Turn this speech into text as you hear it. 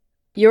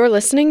You're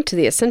listening to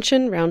the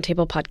Ascension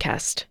Roundtable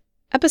Podcast,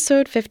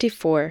 Episode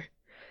 54,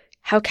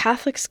 How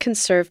Catholics Can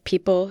Serve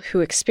People Who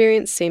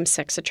Experience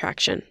Same-Sex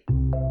Attraction.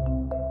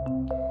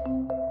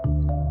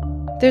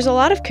 There's a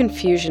lot of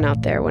confusion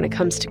out there when it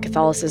comes to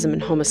Catholicism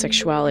and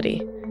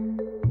homosexuality.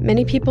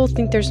 Many people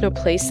think there's no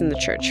place in the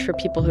Church for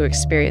people who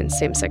experience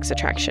same-sex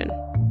attraction.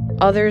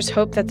 Others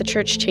hope that the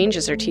Church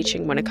changes their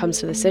teaching when it comes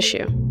to this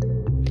issue.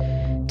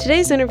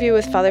 Today's interview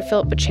with Father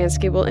Philip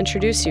Bochanski will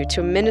introduce you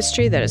to a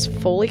ministry that is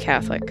fully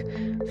Catholic,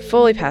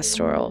 fully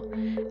pastoral,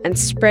 and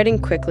spreading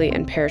quickly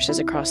in parishes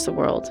across the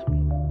world.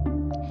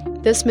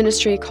 This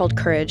ministry, called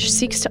Courage,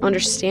 seeks to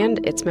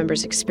understand its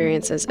members'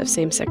 experiences of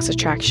same-sex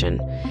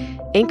attraction,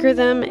 anchor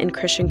them in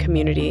Christian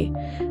community,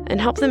 and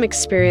help them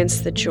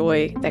experience the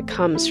joy that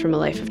comes from a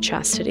life of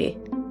chastity.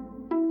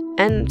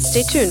 And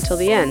stay tuned till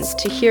the end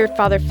to hear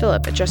Father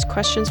Philip address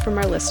questions from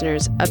our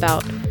listeners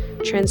about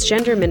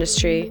transgender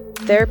ministry,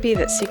 therapy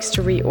that seeks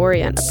to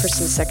reorient a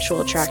person's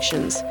sexual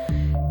attractions,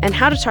 and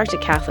how to talk to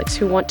Catholics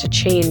who want to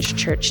change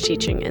church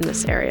teaching in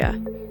this area.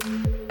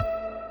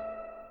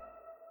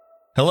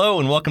 Hello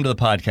and welcome to the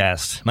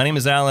podcast. My name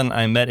is Alan.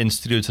 I'm met in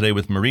studio today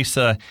with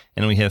Marisa,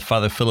 and we have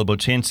Father Philip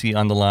Bochanski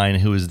on the line,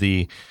 who is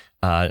the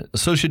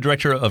Associate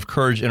Director of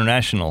Courage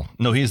International.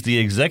 No, he's the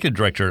Executive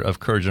Director of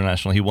Courage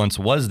International. He once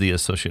was the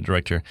Associate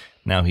Director.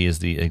 Now he is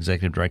the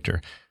Executive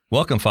Director.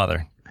 Welcome,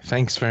 Father.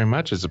 Thanks very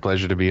much. It's a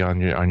pleasure to be on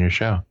your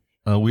show.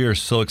 We are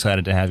so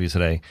excited to have you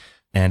today.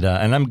 And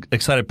I'm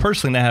excited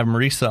personally to have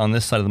Marisa on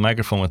this side of the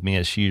microphone with me,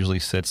 as she usually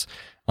sits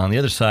on the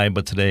other side,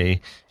 but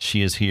today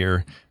she is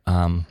here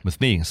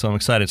with me. So I'm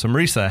excited. So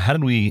Marisa, how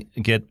did we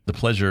get the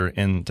pleasure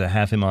and to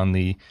have him on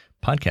the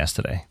podcast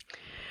today?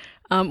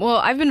 Well,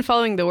 I've been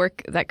following the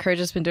work that Courage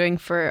has been doing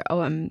for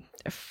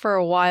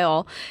a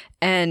while,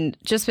 and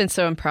just been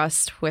so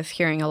impressed with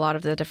hearing a lot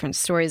of the different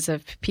stories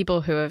of people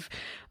who have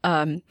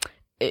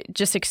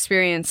just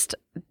experienced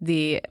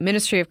the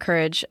ministry of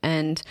Courage,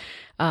 and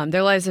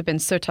their lives have been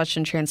so touched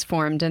and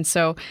transformed. And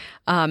so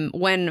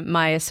when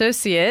my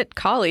associate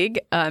colleague,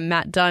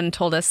 Matt Dunn,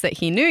 told us that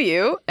he knew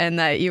you and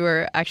that you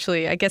were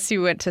actually, I guess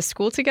you went to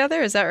school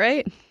together, is that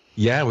right?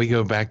 Yeah, we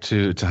go back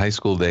to high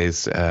school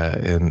days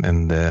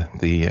in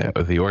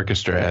the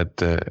orchestra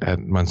at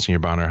Monsignor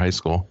Bonner High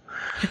School.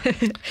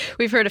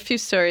 We've heard a few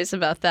stories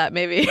about that,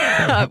 maybe.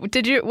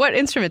 What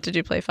instrument did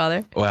you play,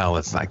 Father? Well,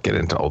 let's not get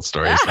into old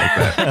stories like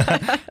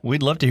that.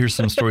 We'd love to hear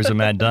some stories of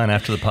Matt Dunn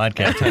after the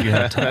podcast if you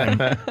have time.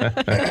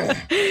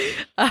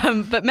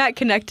 But Matt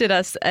connected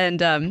us,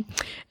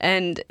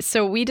 and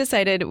so we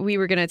decided we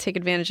were going to take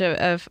advantage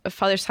of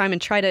Father's time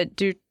and try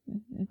to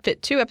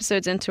fit 2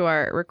 episodes into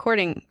our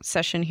recording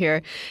session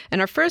here.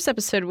 In our first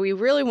episode, we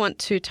really want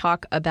to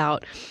talk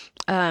about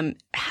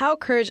how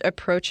Courage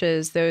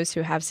approaches those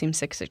who have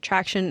same-sex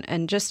attraction,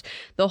 and just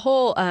the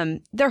whole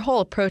their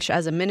whole approach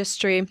as a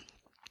ministry,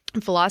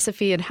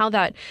 philosophy, and how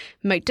that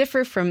might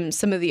differ from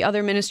some of the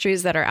other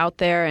ministries that are out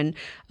there, and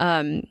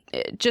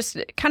just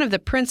kind of the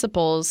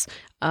principles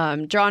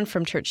drawn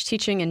from church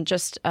teaching, and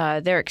just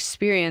their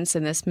experience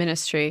in this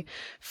ministry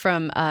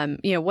from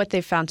what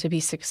they've found to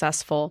be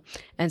successful,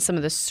 and some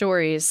of the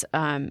stories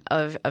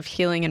of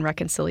healing and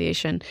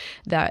reconciliation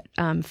that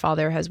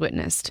Father has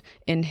witnessed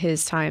in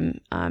his time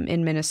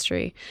in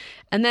ministry.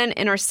 And then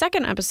in our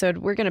second episode,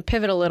 we're going to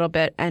pivot a little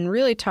bit and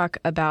really talk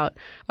about,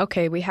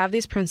 okay, we have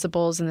these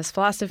principles and this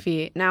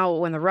philosophy. Now,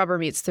 when the rubber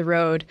meets the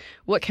road,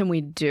 what can we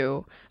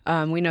do?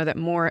 We know that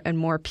more and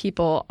more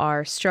people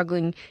are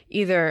struggling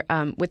either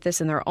with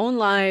this in their own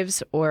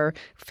lives, or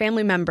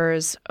family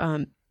members,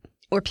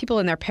 or people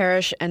in their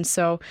parish. And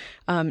so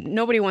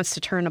nobody wants to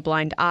turn a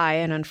blind eye.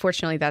 And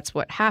unfortunately, that's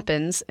what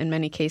happens in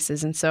many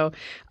cases. And so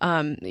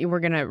we're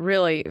going to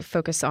really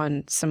focus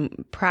on some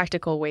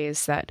practical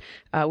ways that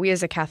we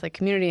as a Catholic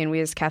community and we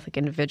as Catholic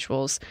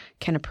individuals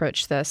can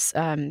approach this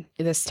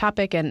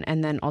topic,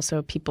 and then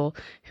also people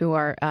who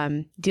are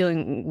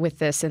dealing with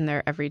this in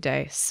their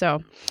everyday.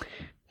 So,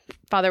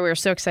 Father, we're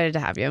so excited to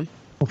have you.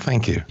 Well,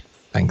 thank you.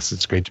 Thanks.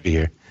 It's great to be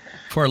here.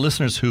 For our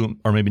listeners who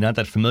are maybe not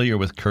that familiar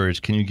with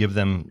Courage, can you give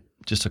them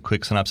just a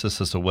quick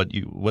synopsis as to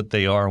what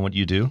they are and what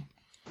you do?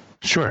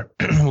 Sure.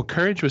 Well,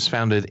 Courage was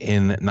founded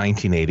in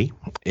 1980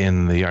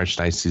 in the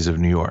Archdiocese of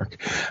New York,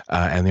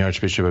 and the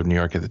Archbishop of New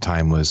York at the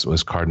time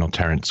was Cardinal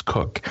Terence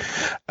Cook.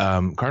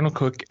 Cardinal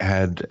Cook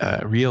had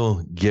a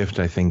real gift,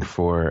 I think,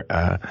 for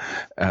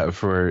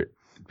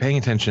paying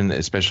attention,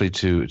 especially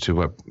to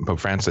what Pope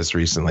Francis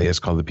recently has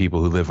called the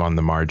people who live on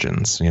the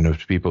margins,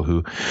 people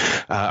who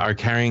are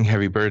carrying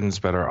heavy burdens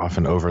but are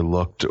often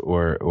overlooked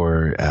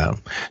or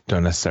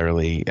don't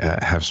necessarily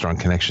have strong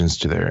connections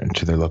to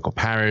their local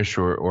parish,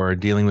 or are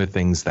dealing with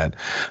things that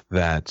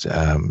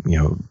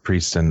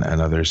priests and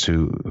others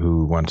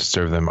who want to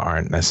serve them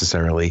aren't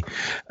necessarily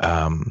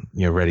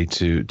ready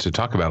to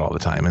talk about all the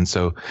time. And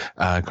so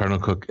Cardinal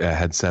Cook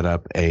had set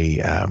up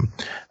a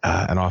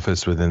an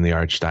office within the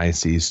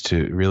archdiocese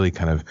to really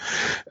kind of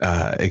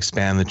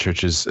expand the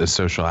church's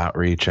social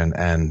outreach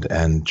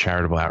and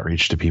charitable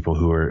outreach to people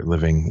who are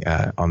living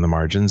on the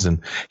margins.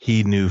 And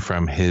he knew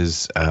from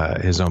his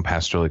own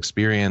pastoral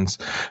experience,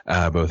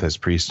 both as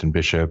priest and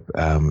bishop,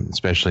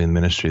 especially in the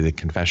ministry of the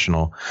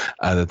confessional,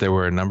 that there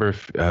were a number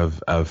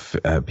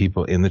of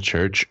people in the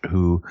church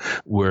who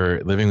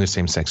were living with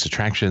same-sex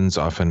attractions,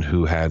 often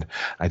who had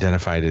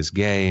identified as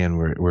gay and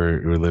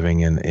were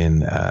living in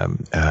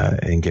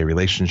gay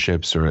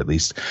relationships, or at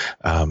least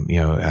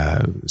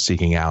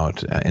seeking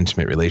out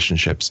intimate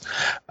relationships,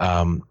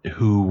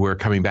 who were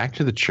coming back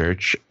to the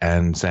church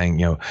and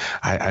saying,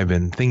 I've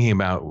been thinking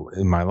about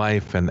in my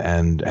life and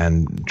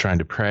trying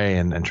to pray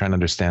and trying to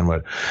understand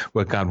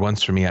what God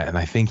wants for me, and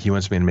I think He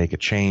wants me to make a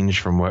change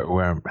from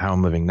how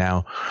I'm living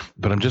now,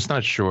 but I'm just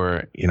not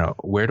sure,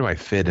 where do I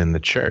fit in the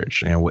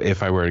church?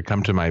 If I were to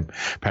come to my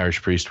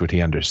parish priest, would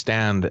he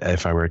understand?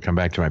 If I were to come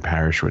back to my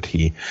parish, would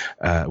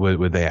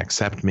they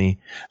accept me?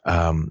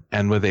 And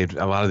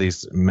a lot of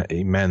these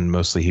men,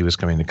 mostly he was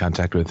coming into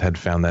contact with, had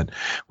found that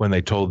when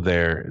they told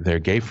their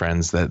gay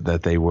friends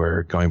that they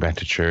were going back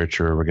to church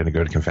or were going to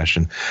go to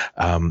confession,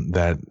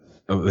 that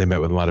they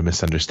met with a lot of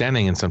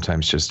misunderstanding and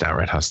sometimes just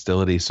outright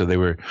hostility. So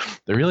they're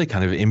really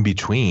kind of in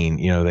between.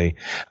 They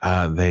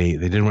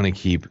didn't want to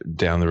keep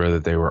down the road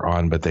that they were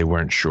on, but they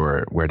weren't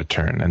sure where to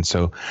turn. And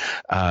so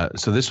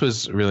this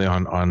was really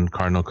on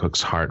Cardinal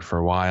Cook's heart for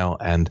a while,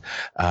 and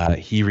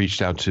he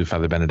reached out to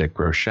Father Benedict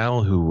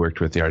Rochelle, who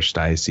worked with the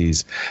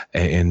Archdiocese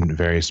in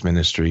various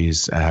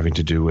ministries having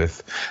to do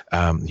with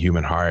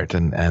human heart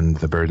and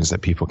the burdens that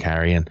people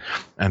carry.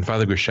 And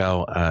Father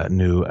Rochelle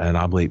knew an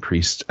oblate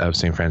priest of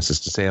St. Francis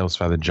de Sales,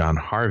 Father John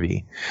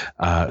Harvey,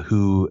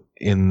 who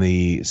in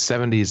the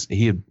 70s,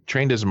 he had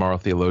trained as a moral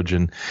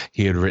theologian.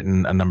 He had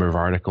written a number of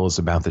articles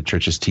about the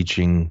church's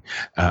teaching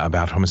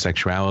about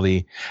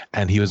homosexuality.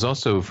 And he was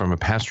also, from a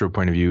pastoral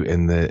point of view,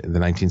 in the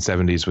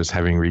 1970s, was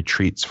having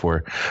retreats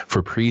for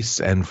priests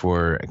and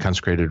for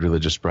consecrated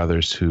religious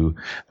brothers who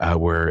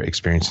were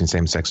experiencing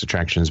same-sex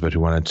attractions, but who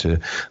wanted to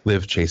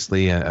live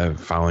chastely,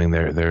 following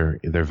their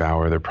vow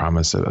or their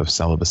promise of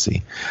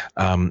celibacy.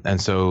 And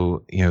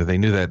so, they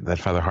knew that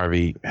Father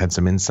Harvey had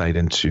some insight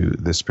into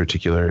this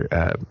particular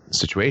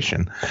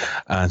situation.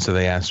 And so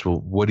they asked, well,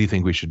 what do you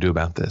think we should do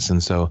about this?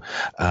 And so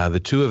the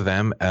two of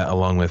them,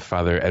 along with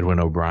Father Edwin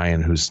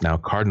O'Brien, who's now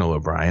Cardinal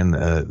O'Brien,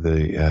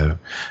 the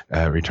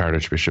retired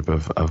Archbishop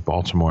of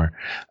Baltimore,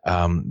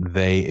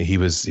 he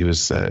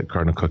was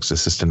Cardinal Cook's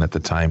assistant at the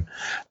time.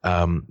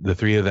 The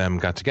three of them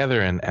got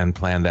together and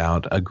planned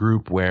out a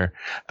group where,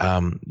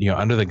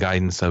 under the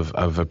guidance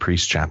of a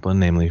priest chaplain,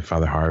 namely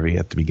Father Harvey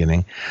at the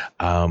beginning,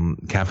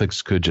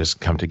 Catholics could just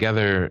come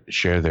together,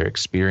 share their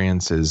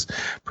experiences,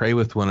 pray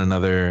with one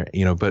another,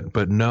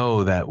 but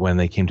know that when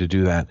they came to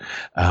do that,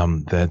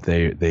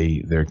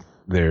 that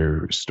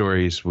their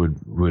stories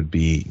would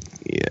be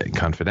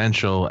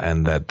confidential,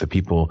 and that the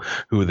people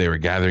who they were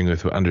gathering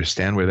with would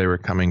understand where they were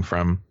coming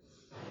from.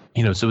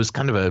 So it was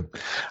kind of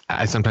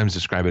I sometimes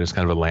describe it as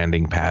kind of a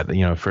landing pad,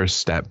 first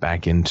step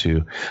back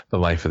into the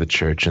life of the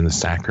church and the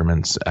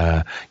sacraments,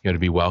 to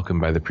be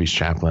welcomed by the priest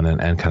chaplain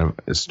and kind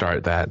of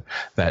start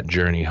that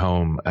journey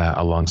home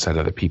alongside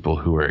other people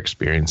who were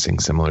experiencing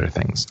similar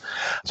things.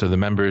 So the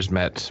members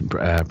met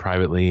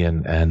privately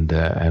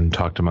and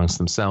talked amongst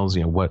themselves,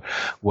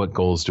 what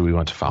goals do we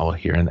want to follow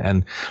here?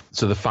 And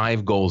so the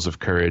 5 goals of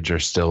courage are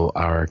still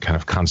our kind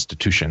of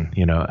constitution.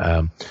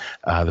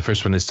 The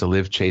first one is to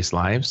live chaste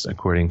lives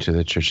according to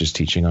the church's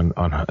teaching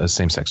on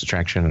same-sex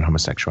attraction and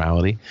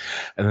homosexuality.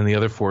 And then the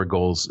other 4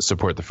 goals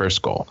support the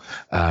first goal,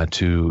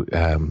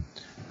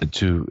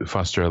 to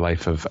foster a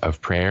life of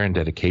prayer and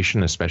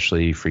dedication,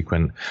 especially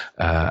frequent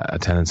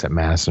attendance at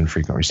Mass and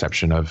frequent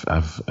reception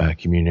of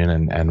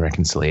communion and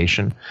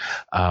reconciliation,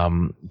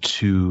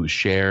 to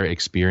share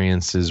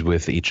experiences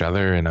with each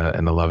other in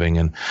a loving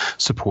and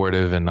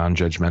supportive and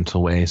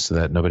non-judgmental way, so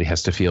that nobody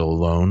has to feel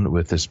alone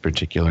with this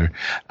particular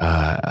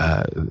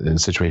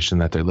situation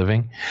that they're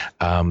living,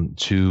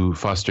 to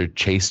foster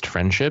chaste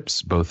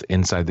friendships, both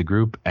inside the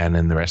group and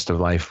in the rest of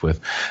life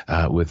with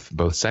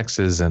both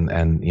sexes,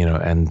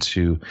 and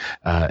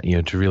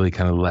to really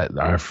kind of let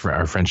our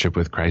friendship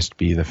with Christ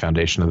be the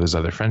foundation of those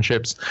other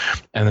friendships.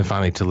 And then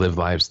finally, to live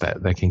lives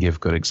that can give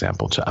good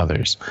example to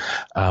others.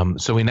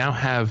 So we now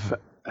have,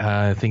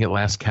 I think at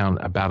last count,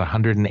 about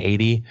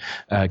 180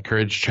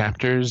 courage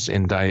chapters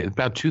in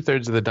about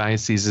 2/3 of the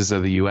dioceses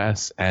of the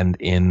U.S. and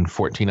in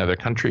 14 other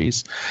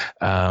countries.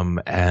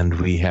 And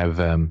we have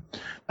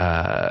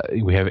about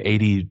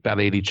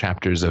 80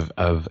 chapters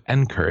of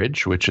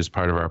Encourage, which is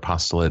part of our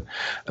apostolate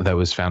that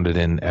was founded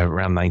in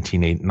around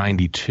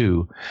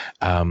 1992.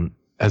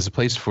 as a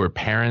place for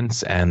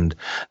parents and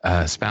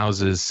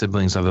spouses,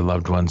 siblings, other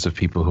loved ones of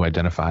people who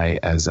identify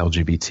as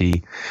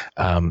LGBT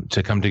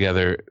to come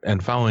together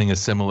and following a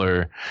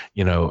similar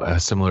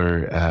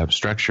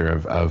structure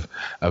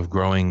of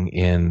growing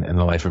in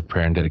the life of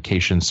prayer and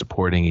dedication,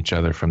 supporting each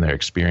other from their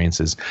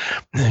experiences,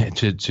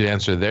 to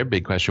answer their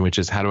big question, which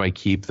is how do I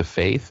keep the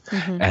faith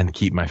and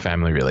keep my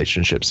family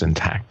relationships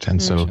intact?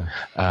 And so,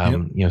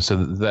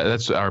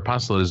 that's our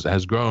apostolate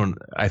has grown,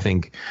 I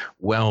think,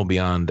 well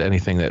beyond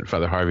anything that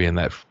Father Harvey and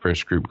that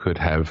first group could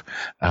have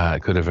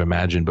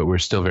imagined. But we're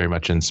still very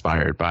much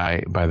inspired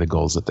by the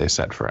goals that they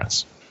set for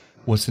us.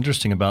 What's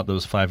interesting about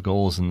those 5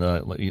 goals in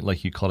the,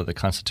 like you called it, the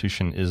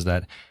Constitution, is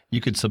that you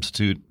could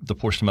substitute the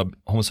portion about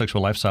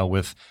homosexual lifestyle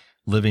with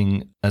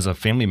living as a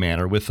family man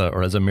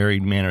or as a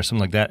married man or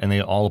something like that, and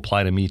they all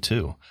apply to me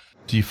too.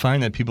 Do you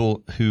find that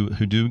people who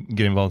do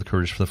get involved with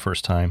Courage for the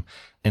first time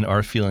and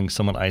are feeling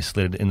somewhat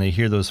isolated, and they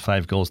hear those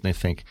 5 goals and they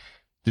think,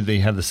 do they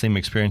have the same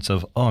experience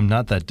of, oh, I'm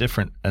not that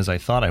different as I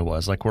thought I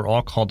was? Like, we're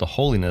all called to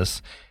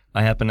holiness.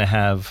 I happen to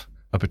have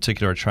a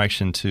particular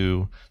attraction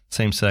to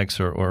same sex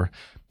or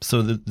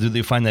so do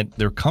they find that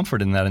their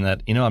comfort in that,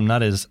 I'm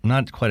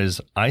not quite as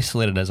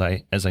isolated as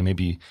I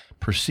maybe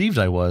perceived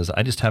I was.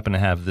 I just happen to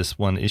have this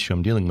one issue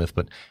I'm dealing with,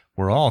 but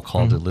we're all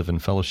called to live in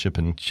fellowship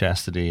and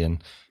chastity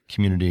and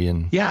community.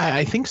 And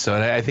I think so.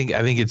 And I think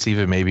it's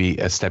even maybe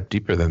a step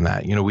deeper than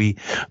that.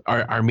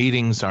 Our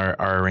meetings are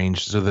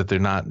arranged so that they're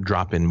not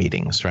drop-in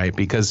meetings, right?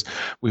 Because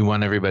we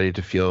want everybody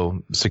to feel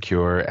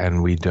secure,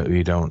 and we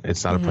don't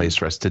it's not a place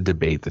for us to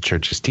debate the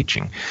church's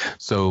teaching.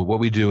 So what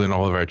we do in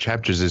all of our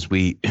chapters is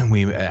we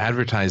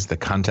advertise the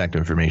contact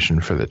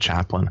information for the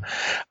chaplain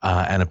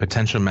and a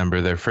potential member.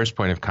 Their first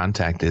point of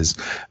contact is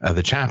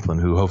the chaplain,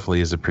 who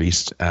hopefully is a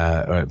priest,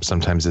 or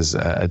sometimes is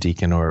a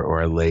deacon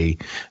or a lay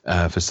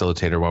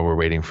facilitator while we're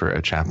waiting for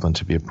a chaplain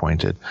to be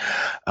appointed.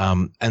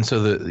 And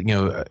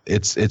so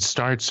it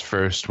starts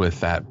first with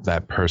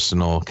that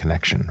personal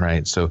connection,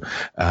 right? So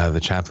the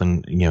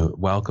chaplain,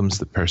 welcomes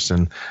the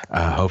person,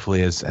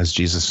 hopefully as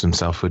Jesus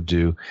himself would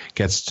do,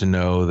 gets to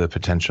know the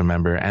potential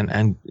member.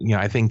 And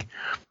I think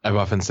I've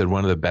often said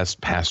one of the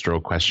best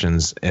pastoral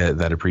questions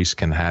that a priest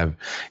can have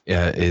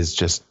is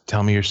just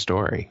tell me your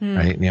story,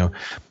 right?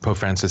 Pope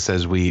Francis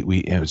says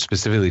we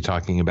specifically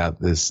talking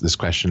about this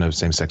question of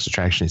same-sex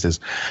attraction.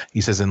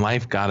 He says in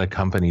life, God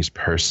accompanies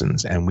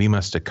persons, and we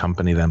must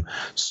accompany them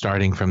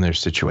starting from their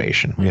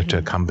situation. We have to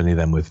accompany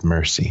them with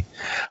mercy.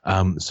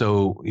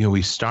 So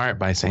we start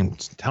by saying,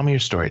 tell me your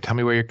story. Tell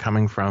me where you're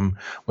coming from,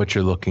 what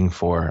you're looking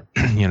for,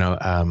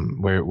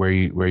 where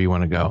you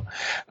want to go.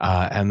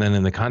 And then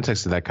in the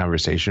context of that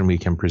conversation, we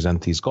can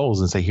present these goals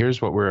and say,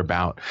 here's what we're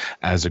about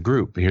as a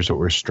group. Here's what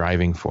we're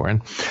striving for.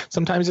 And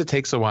sometimes it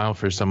takes a while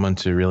for someone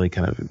to really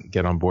kind of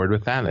get on board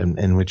with that, and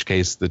in which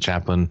case the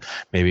chaplain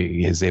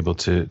maybe is able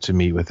to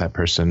meet with that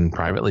person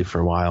privately for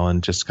a while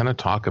and just kind of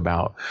talk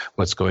about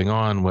what's going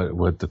on,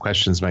 what the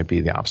questions might be,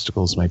 the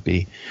obstacles might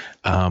be.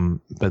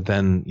 But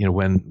then,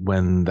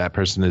 when that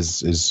person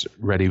is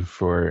ready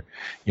for,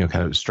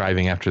 kind of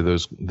striving after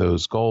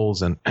those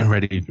goals and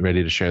ready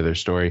to share their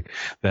story,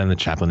 then the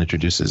chaplain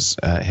introduces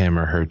him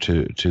or her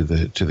to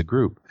the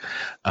group.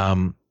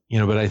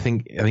 But I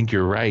think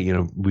you're right.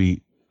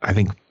 I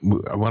think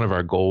one of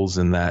our goals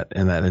in that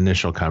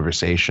initial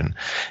conversation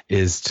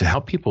is to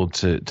help people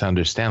to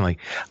understand, like,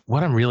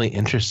 what I'm really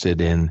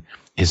interested in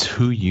is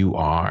who you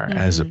are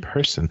as a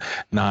person,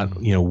 not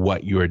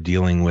what you are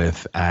dealing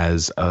with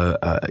as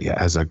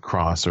a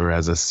cross or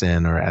as a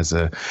sin or as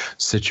a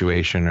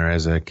situation or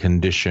as a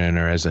condition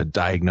or as a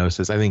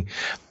diagnosis. I think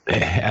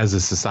as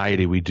a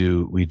society we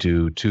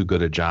do too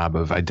good a job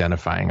of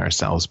identifying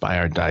ourselves by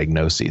our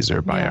diagnoses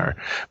or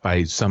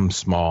by some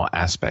small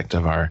aspect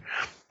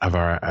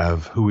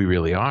of who we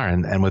really are.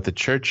 And what the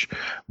church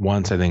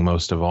wants, I think,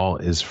 most of all,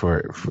 is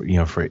for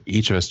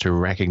each of us to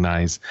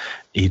recognize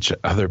each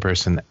other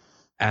person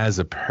as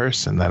a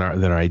person, that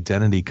our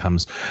identity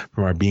comes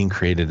from our being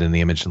created in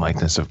the image and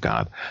likeness of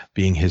God,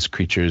 being his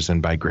creatures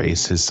and by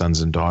grace his sons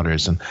and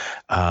daughters, and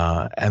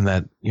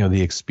that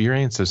the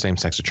experience of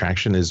same-sex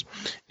attraction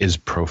is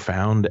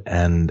profound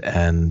and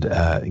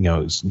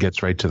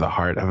gets right to the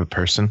heart of a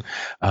person,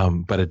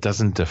 but it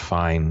doesn't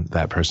define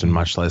that person,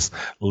 much less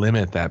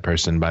limit that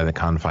person by the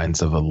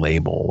confines of a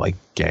label like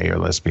gay or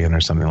lesbian or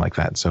something like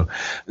that. So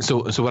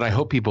what I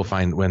hope people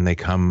find when they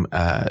come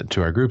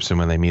to our groups and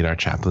when they meet our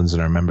chaplains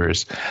and our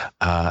members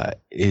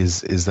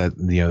is that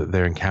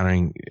they're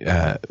encountering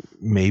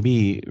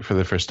maybe for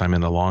the first time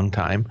in a long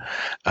time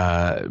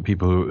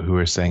people who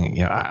are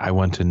saying, I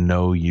want to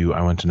know you,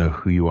 I want to know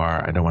who you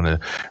are, I don't want to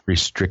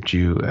restrict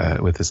you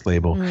with this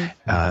label.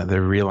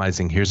 They're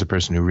realizing here's a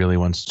person who really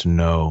wants to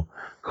know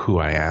who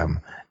I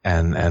am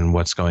and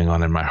what's going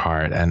on in my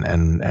heart,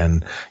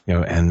 and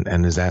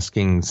is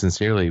asking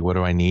sincerely, what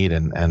do I need,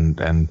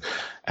 and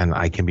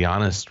I can be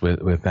honest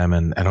with them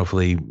and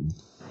hopefully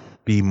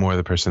be more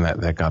the person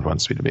that God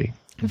wants me to be.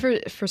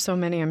 For so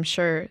many, I'm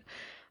sure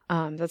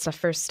that's the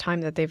first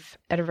time that they've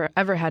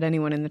ever had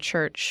anyone in the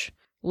church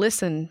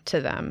listen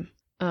to them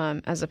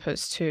as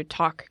opposed to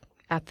talk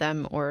at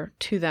them or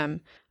to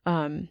them.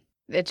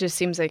 It just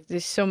seems like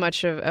there's so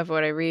much of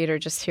what I read or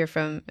just hear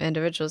from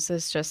individuals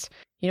is just,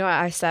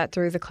 I sat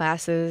through the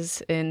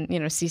classes in,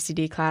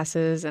 CCD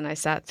classes, and I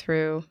sat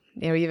through,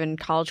 even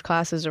college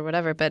classes or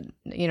whatever, but,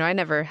 I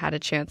never had a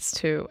chance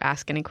to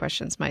ask any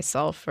questions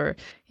myself or,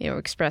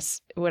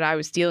 express what I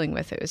was dealing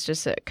with. It was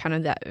just a kind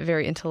of that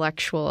very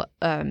intellectual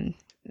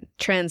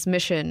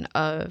transmission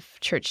of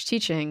church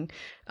teaching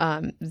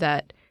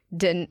that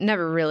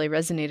never really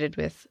resonated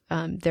with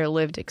their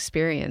lived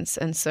experience.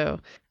 And so,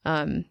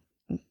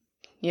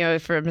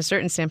 from a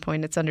certain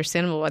standpoint, it's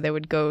understandable why they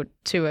would go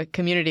to a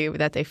community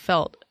that they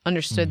felt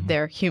understood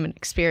their human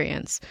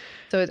experience.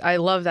 So I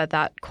love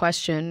that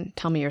question,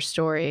 tell me your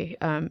story,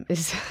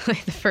 is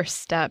like the first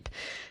step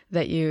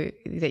that you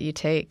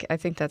take. I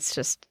think that's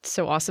just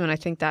so awesome. And I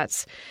think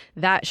that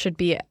should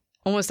be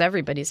almost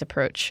everybody's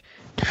approach.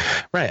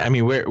 Right. I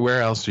mean,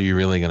 where else are you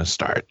really going to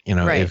start?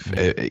 Right. If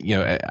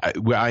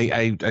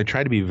I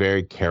try to be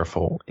very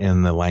careful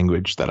in the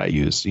language that I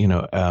use.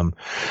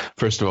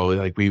 First of all,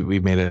 like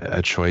we've made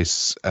a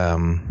choice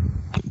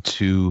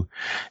to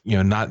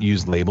not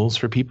use labels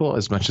for people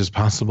as much as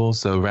possible.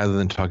 So rather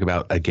than talk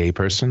about a gay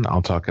person,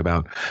 I'll talk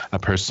about a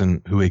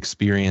person who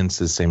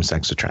experiences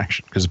same-sex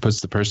attraction, because it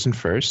puts the person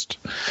first.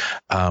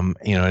 It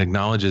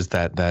acknowledges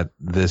that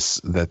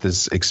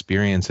this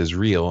experience is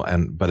real,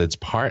 but it's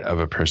part of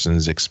a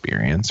person's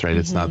experience, right?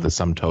 It's not the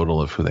sum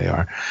total of who they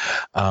are,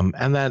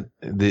 and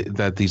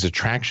that these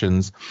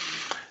attractions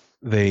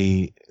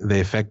they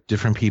affect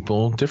different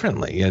people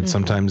differently, and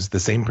sometimes the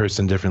same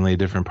person differently at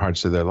different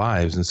parts of their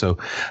lives. And so,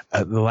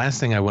 the last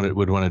thing I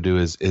would want to do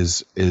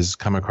is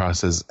come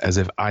across as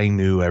if I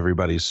knew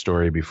everybody's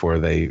story before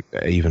they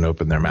even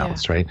opened their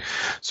mouths, right?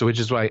 So, which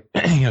is why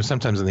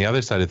sometimes on the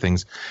other side of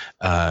things,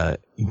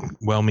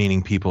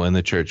 well-meaning people in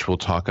the church will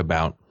talk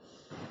about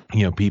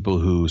people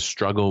who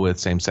struggle with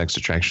same-sex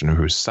attraction, or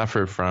who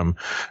suffer from,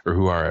 or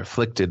who are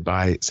afflicted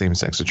by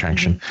same-sex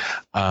attraction.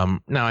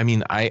 Now, I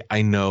mean,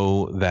 I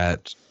know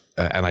that,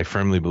 and I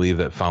firmly believe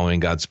that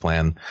following God's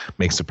plan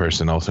makes a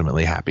person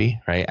ultimately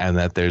happy, right? And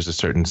that there's a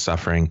certain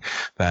suffering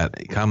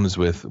that comes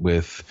with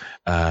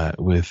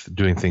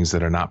doing things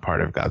that are not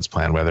part of God's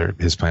plan, whether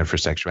His plan for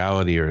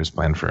sexuality or His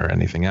plan for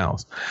anything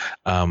else.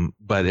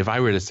 But if I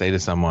were to say to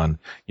someone,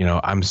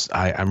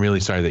 I'm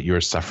really sorry that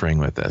you're suffering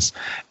with this,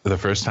 the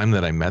first time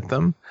that I met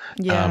them,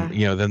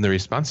 then the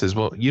response is,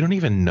 well, you don't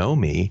even know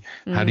me.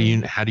 How do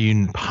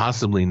you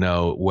possibly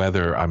know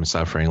whether I'm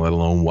suffering, let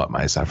alone what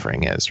my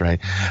suffering is, right?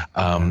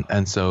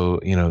 And so,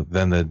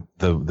 then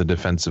the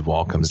defensive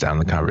wall comes down,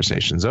 the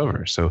conversation's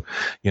over. So,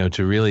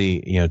 to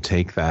really,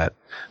 take that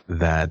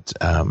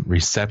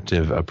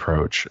receptive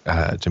approach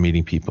to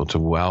meeting people, to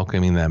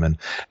welcoming them and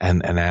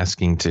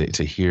asking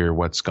to hear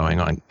what's going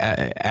on,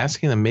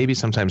 asking them, maybe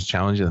sometimes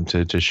challenging them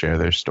to share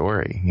their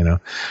story.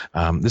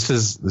 This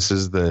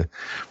is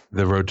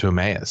the road to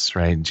Emmaus,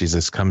 right?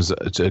 Jesus comes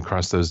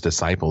across those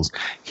disciples.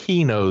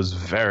 He knows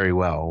very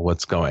well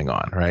what's going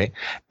on, right?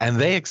 And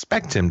they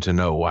expect him to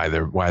know why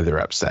they're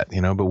upset,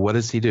 but what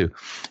does he do?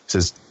 He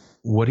says,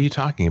 what are you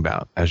talking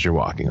about as you're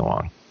walking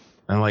along?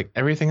 And I'm like,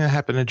 everything that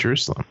happened in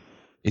Jerusalem.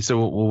 He said,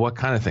 well, what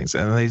kind of things?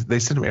 And they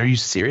said to me, are you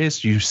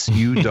serious?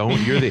 You don't,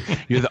 you're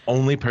the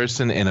only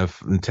person in a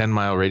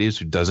 10-mile radius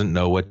who doesn't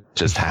know what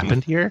just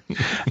happened here.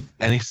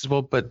 And he says,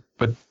 well, but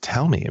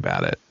tell me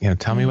about it.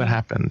 Tell me what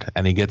happened.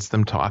 And he gets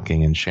them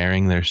talking and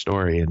sharing their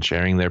story and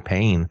sharing their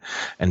pain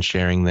and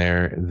sharing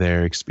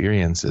their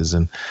experiences.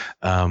 And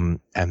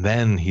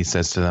then he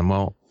says to them,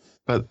 well,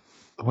 but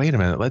wait a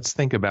minute, let's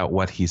think about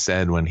what he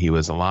said when he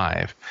was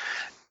alive.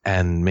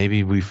 And maybe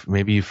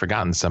you've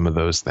forgotten some of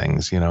those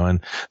things, and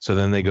so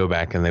then they go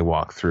back and they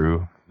walk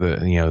through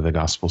the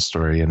gospel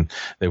story, and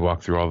they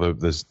walk through all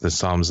the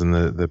Psalms and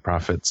the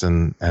prophets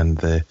and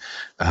the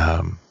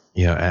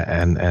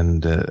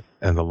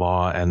and the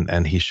law,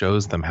 and he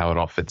shows them how it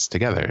all fits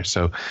together.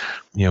 So,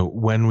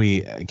 when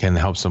we can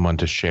help someone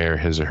to share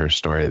his or her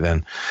story,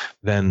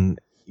 then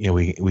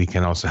we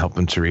can also help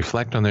them to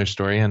reflect on their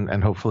story,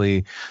 and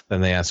hopefully then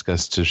they ask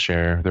us to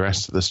share the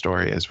rest of the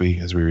story as we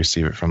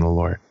receive it from the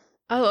Lord.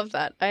 I love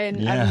that. I've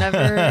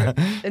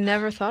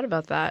never thought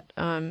about that.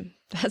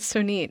 That's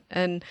so neat.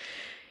 And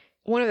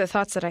one of the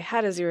thoughts that I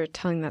had as you were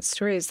telling that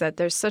story is that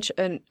there's such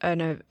a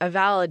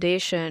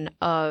validation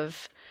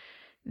of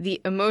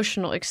the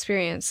emotional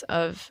experience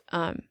of,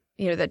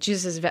 that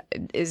Jesus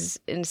is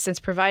in a sense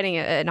providing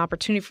an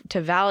opportunity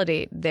to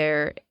validate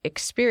their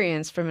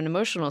experience from an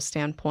emotional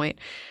standpoint.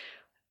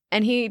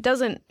 And he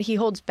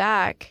holds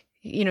back,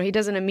 he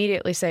doesn't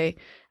immediately say,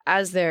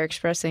 as they're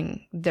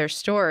expressing their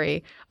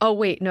story, oh,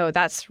 wait, no,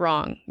 that's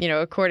wrong.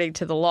 According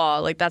to the law,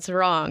 like that's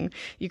wrong.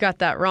 You got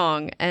that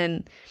wrong.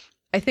 And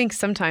I think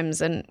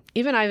sometimes, and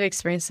even I've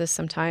experienced this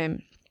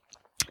sometimes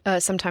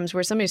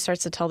where somebody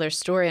starts to tell their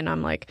story and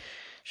I'm like,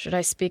 should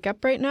I speak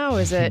up right now?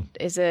 Is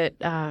it,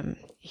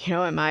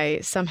 am I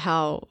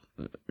somehow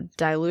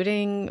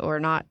diluting or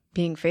not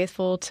being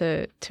faithful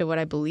to what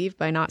I believe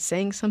by not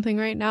saying something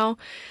right now?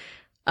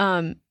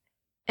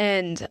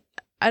 And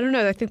I don't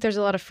know. I think there's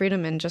a lot of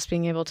freedom in just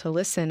being able to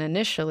listen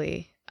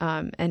initially,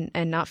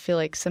 and not feel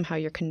like somehow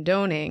you're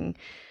condoning,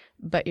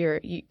 but you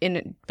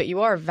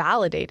are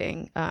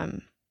validating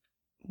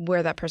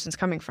where that person's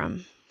coming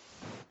from.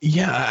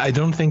 Yeah, I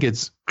don't think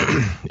it's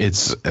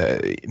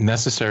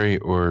necessary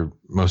or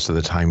most of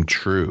the time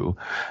true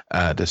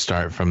to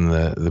start from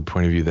the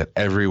point of view that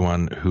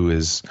everyone who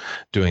is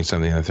doing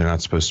something that they're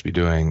not supposed to be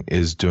doing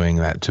is doing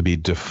that to be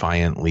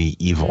defiantly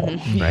evil,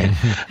 right?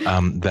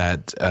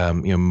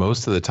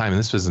 Most of the time, and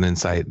this was an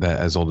insight that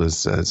as old as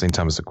St.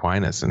 Thomas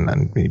Aquinas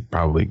and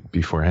probably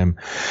before him,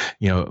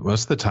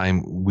 most of the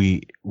time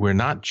we're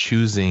not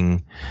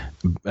choosing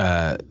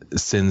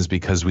sins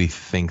because we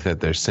think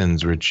that they're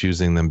sins. We're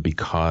choosing them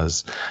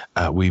because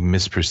we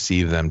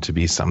misperceive them to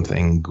be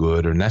something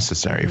good or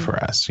necessary for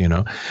us,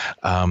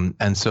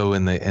 and so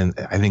and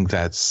I think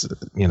that's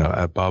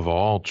above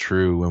all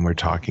true when we're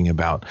talking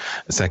about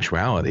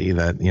sexuality,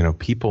 that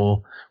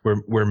people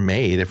we're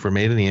made, if we're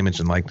made in the image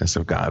and likeness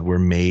of God, we're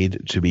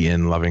made to be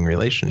in loving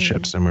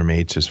relationships, and we're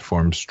made to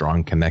form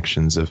strong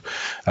connections of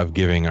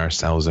giving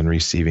ourselves and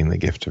receiving the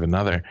gift of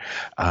another.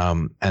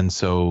 And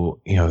so,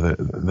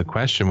 the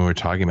question when we're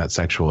talking about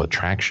sexual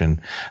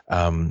attraction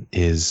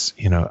is,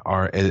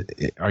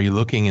 are you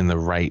looking in the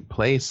right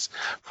place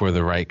for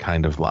the right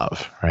kind of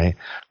love, right?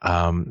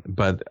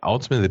 But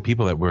ultimately, the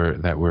people that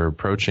we're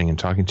approaching and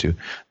talking to,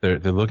 they're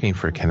looking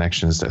for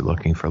connections, they're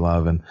looking for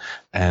love,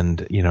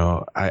 and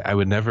I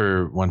would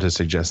never want to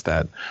suggest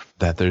that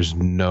there's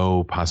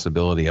no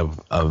possibility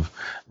of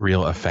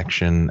real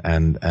affection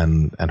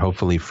and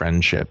hopefully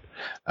friendship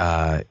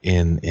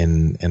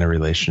in a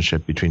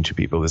relationship between two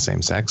people of the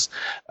same sex.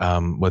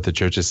 What the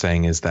church is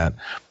saying is that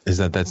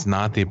that's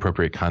not the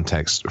appropriate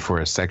context for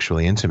a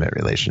sexually intimate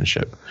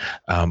relationship,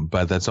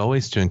 but that's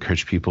always to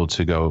encourage people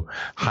to go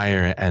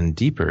higher and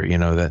deeper.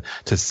 That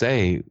to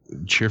say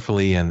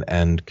cheerfully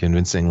and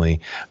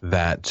convincingly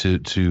that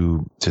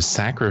to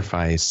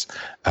sacrifice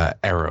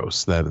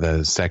eros,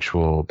 the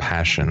sexual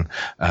passion,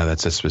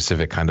 that's a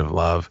specific kind of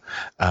love,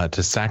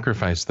 to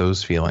sacrifice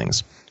those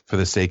feelings for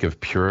the sake of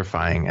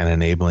purifying and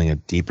enabling a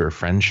deeper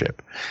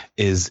friendship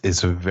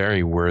is a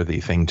very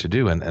worthy thing to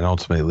do, and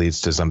ultimately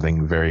leads to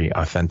something very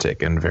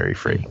authentic and very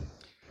free.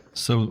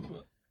 So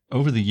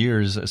over the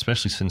years,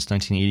 especially since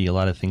 1980, a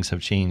lot of things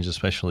have changed,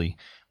 especially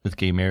with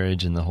gay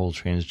marriage and the whole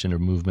transgender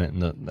movement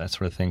and that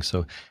sort of thing.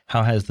 So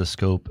how has the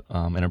scope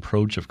and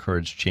approach of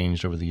Courage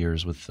changed over the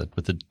years with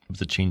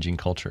the changing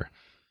culture?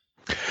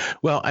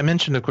 Well, I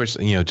mentioned, of course,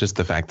 just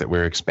the fact that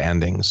we're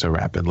expanding so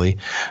rapidly,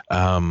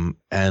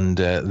 and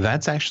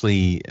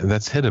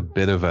that's hit a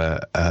bit of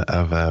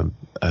a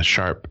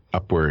sharp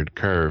upward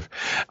curve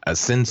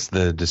since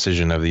the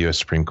decision of the U.S.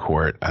 Supreme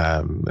Court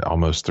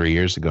almost 3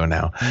 years ago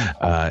now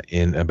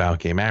about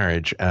gay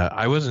marriage.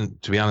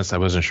 To be honest, I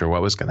wasn't sure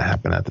what was going to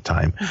happen at the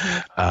time.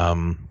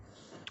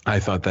 I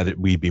thought that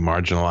we'd be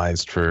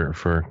marginalized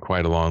for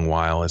quite a long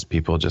while as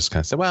people just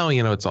kind of said, well,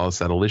 it's all a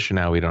settled issue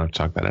now. We don't have to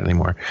talk about it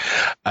anymore.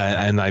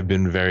 And I've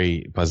been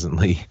very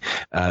pleasantly,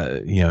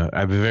 I've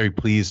been very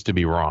pleased to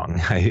be wrong.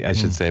 I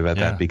should say about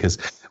that, because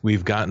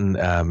we've gotten,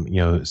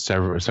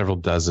 several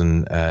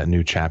dozen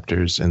new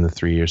chapters in the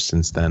 3 years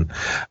since then.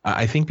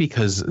 I think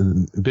because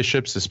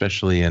bishops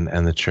especially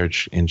and the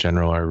church in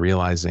general are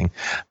realizing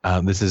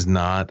this is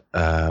not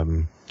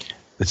a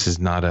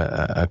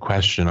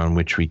question on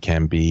which we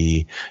can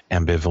be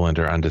ambivalent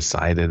or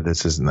undecided.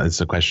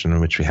 It's a question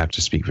on which we have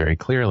to speak very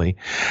clearly,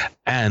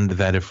 and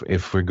that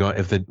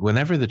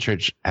whenever the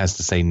church has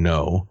to say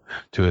no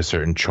to a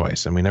certain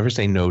choice, and we never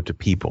say no to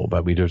people,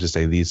 but we do have to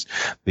say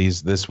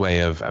this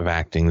way of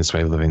acting, this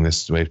way of living,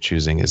 this way of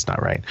choosing is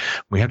not right.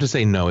 We have to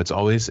say no. It's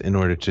always in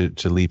order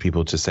to lead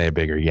people to say a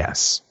bigger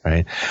yes,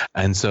 right?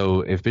 And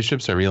so if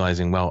bishops are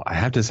realizing, well, I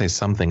have to say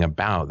something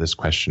about this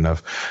question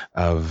of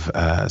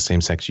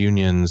same-sex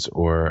union,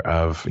 or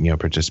of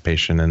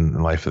participation in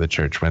the life of the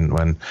church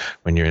when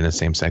you're in a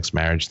same-sex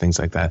marriage, things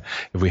like that.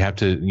 If we have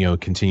to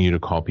continue to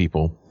call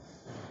people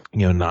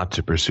not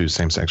to pursue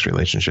same-sex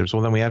relationships,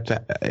 well, then you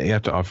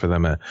have to offer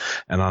them an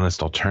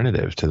honest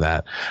alternative to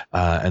that.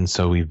 And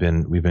so we've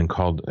been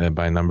called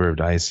by a number of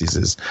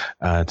dioceses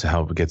to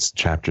help get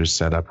chapters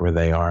set up where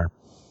they are.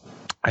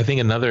 I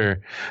think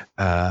another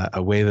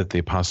a way that the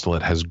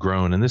apostolate has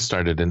grown, and this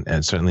started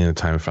certainly in the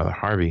time of Father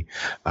Harvey,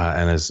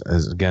 and has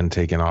again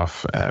taken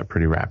off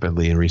pretty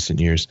rapidly in recent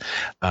years,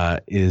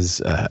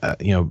 is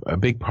a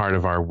big part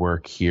of our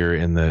work here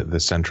in the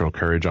Central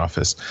Courage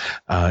Office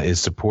is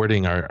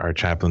supporting our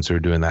chaplains who are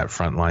doing that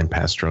frontline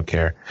pastoral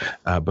care,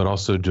 but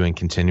also doing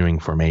continuing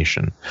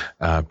formation,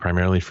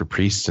 primarily for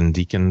priests and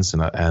deacons,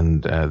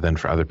 and then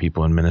for other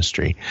people in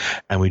ministry.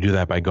 And we do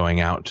that by going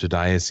out to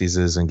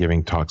dioceses and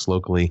giving talks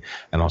locally,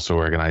 and also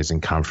organizing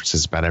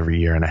conferences about every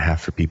year and a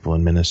half for people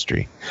in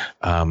ministry.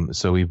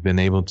 So we've been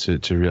able to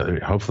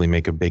really hopefully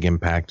make a big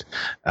impact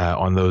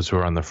on those who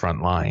are on the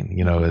front line.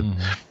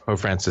 Pope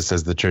Francis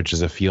says the church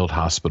is a field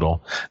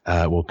hospital.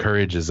 Well,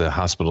 courage is a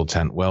hospital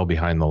tent well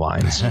behind the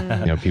lines.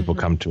 People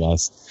come to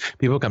us.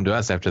 People come to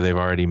us after they've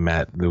already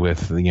met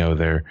with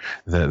their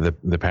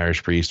the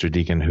parish priest or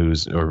deacon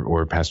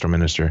or pastoral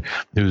minister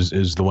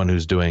who's the one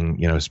who's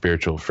doing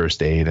spiritual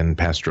first aid and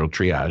pastoral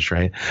triage,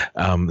 right?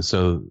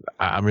 So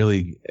I'm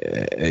really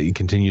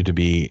continue to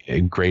be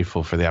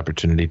grateful for the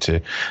opportunity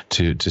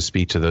to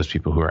speak to those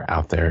people who are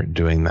out there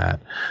doing that.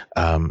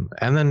 And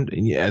then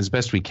as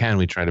best we can,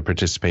 we try to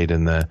participate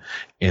in the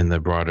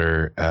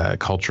broader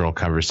cultural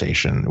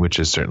conversation, which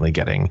is certainly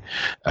getting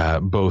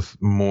both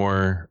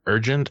more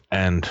urgent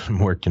and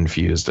more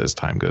confused as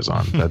time goes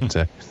on.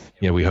 But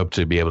we hope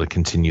to be able to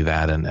continue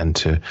that and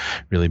to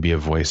really be a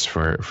voice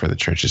for the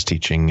church's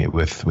teaching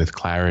with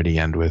clarity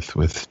and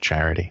with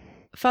charity.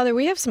 Father,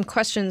 we have some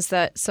questions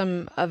that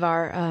some of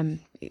our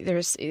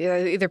there's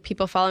either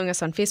people following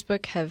us on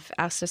Facebook have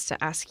asked us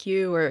to ask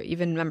you, or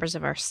even members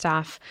of our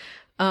staff.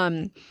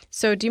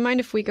 So do you mind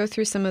if we go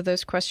through some of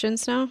those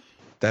questions now?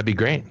 That'd be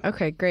great.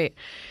 Okay, great.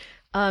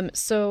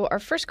 So our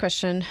first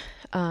question,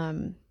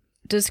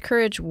 does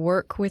Courage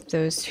work with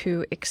those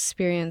who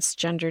experience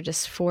gender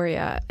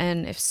dysphoria?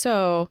 And if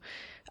so,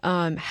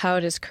 how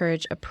does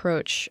Courage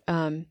approach,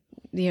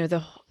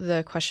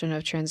 the question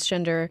of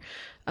transgender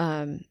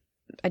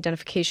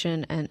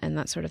identification and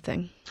that sort of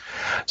thing?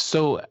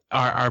 So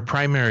our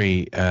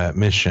primary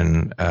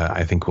mission,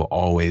 I think, will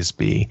always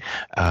be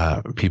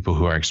people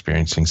who are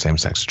experiencing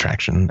same-sex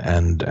attraction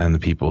and the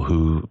people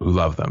who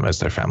love them as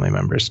their family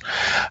members.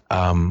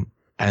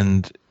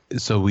 And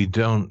so we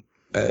don't.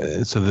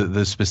 So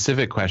the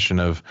specific question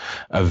of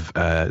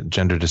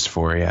gender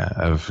dysphoria,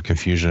 of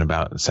confusion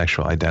about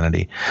sexual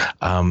identity,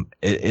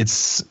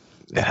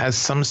 it has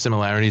some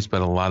similarities,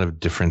 but a lot of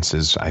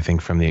differences, I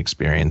think, from the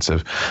experience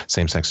of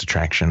same-sex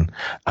attraction.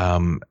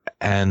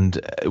 And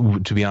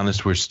to be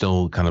honest, we're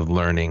still kind of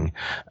learning,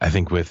 I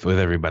think, with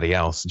everybody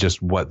else, just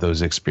what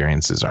those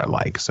experiences are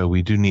like. So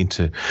we do need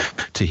to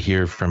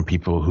hear from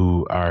people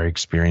who are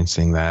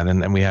experiencing that.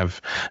 And we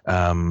have,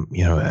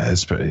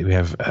 we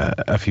have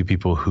a few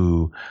people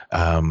who,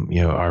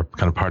 are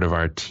kind of part of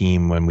our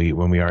team when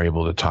we are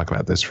able to talk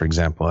about this. For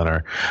example,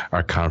 at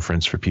our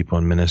conference for people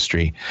in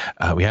ministry,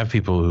 we have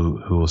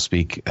people who will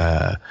speak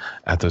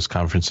at those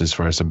conferences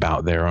for us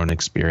about their own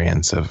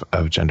experience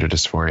of gender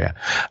dysphoria.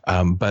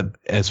 But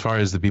as far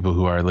as the people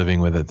who are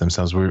living with it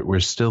themselves, we're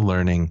still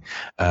learning,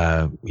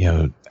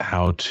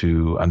 how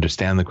to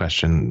understand the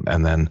question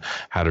and then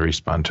how to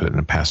respond to it in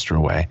a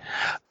pastoral way.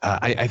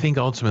 I think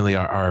ultimately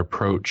our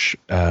approach,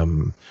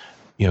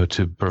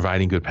 to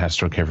providing good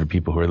pastoral care for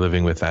people who are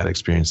living with that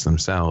experience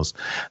themselves,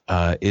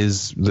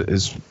 is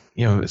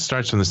it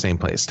starts from the same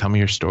place. Tell me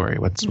your story.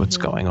 What's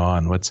going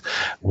on?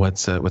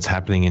 What's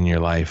happening in your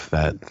life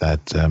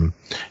that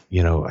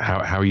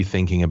how are you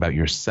thinking about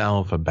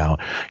yourself, about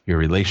your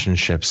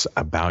relationships,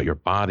 about your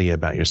body,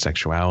 about your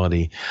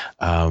sexuality,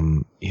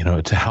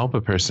 to help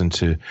a person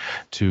to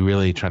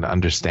really try to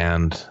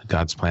understand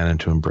God's plan and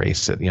to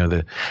embrace it.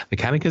 The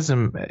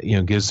Catechism,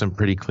 gives some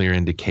pretty clear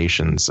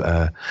indications,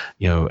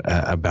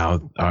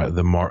 about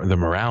the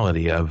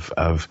morality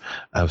of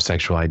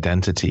sexual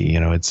identity.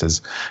 It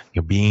says,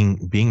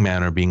 being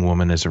man or being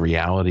woman is a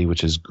reality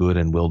which is good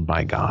and willed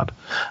by God.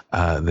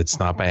 That's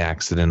not by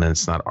accident and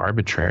it's not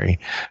arbitrary.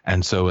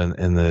 And so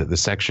in the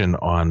section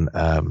on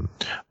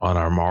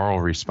our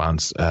moral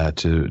response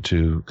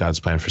to God's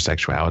plan for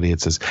sexuality,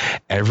 it says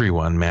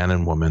everyone, man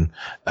and woman,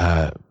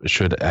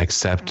 should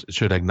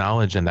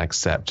acknowledge and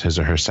accept his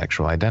or her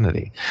sexual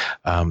identity.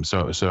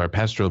 So our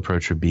pastoral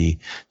approach would be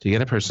to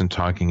get a person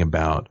talking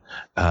about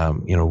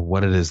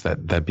what it is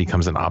that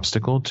becomes an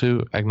obstacle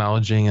to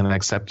acknowledging and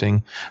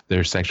accepting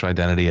their sexual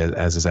identity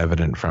as is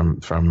evident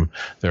from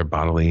their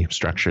bodily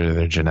structure,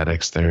 their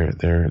genetics, their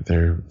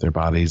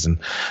bodies, and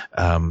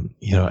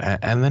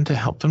and then to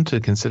help them to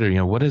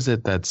consider, what is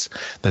it that's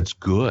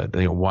good?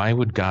 Why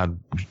would God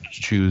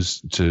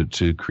choose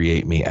to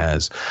create me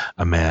as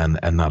a man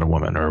and not a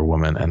woman, or a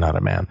woman and not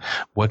a man?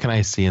 What can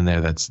I see in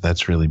there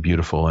that's really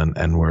beautiful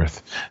and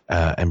worth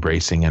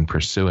embracing and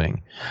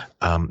pursuing?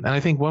 And I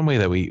think one way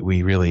that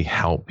we really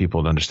help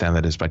people to understand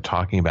that is by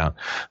talking about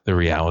the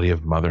reality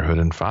of motherhood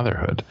and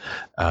fatherhood.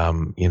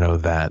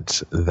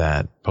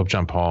 That Pope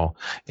John Paul,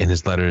 in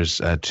his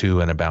letters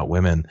to and about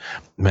women,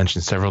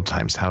 mentioned several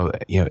times how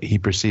he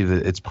perceived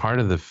that it's part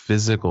of the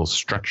physical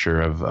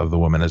structure of the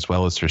woman as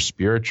well as her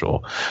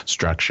spiritual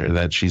structure,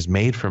 that she's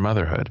made for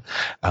motherhood.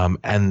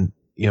 And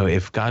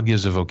if God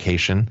gives a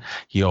vocation,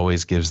 he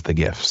always gives the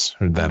gifts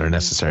that are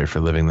necessary for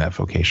living that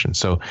vocation.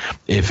 So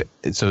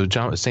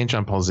St.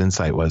 John Paul's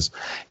insight was,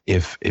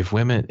 if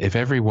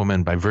every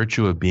woman, by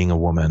virtue of being a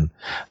woman,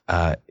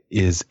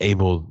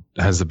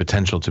 has the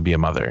potential to be a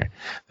mother,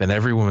 then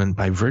every woman,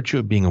 by virtue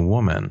of being a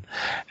woman,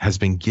 has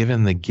been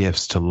given the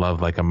gifts to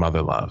love like a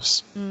mother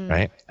loves,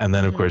 right? And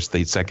then, of course,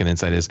 the second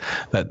insight is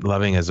that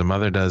loving as a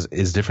mother does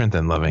is different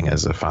than loving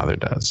as a father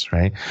does,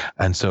 right?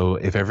 And so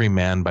if every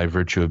man, by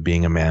virtue of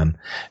being a man,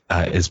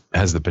 has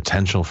the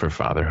potential for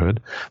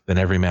fatherhood, then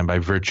every man, by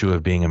virtue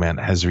of being a man,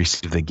 has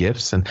received the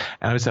gifts and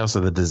I would say also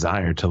the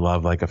desire to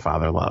love like a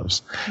father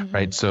loves,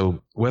 right?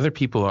 So whether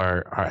people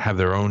have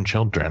their own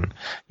children,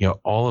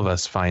 all of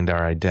us find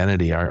our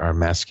identity, our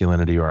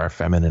masculinity or our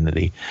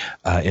femininity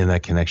in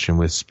that connection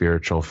with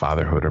spiritual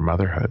fatherhood or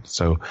motherhood.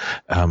 So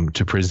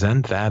to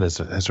present that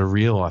as a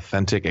real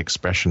authentic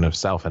expression of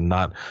self and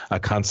not a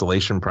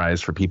consolation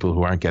prize for people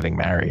who aren't getting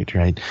married,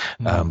 right?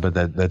 But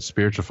that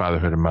spiritual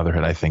fatherhood and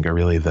motherhood, I think, are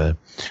really the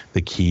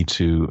key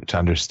to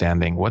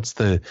understanding what's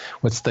the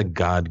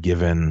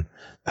God-given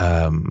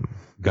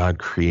God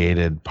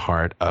created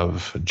part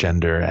of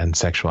gender and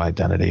sexual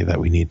identity that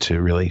we need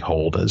to really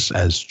hold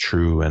as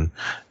true and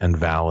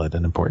valid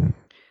and important.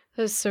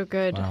 That is so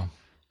good. Wow.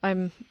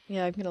 I'm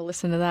going to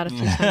listen to that a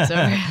few times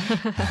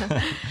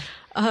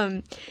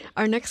over.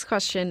 Our next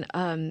question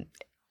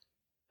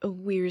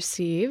we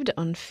received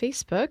on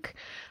Facebook.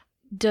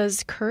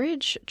 Does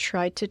courage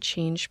try to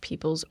change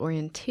people's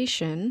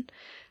orientation?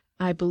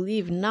 I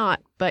believe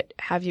not, but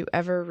have you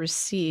ever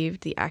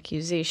received the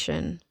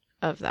accusation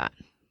of that?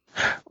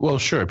 Well,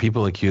 sure.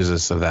 People accuse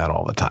us of that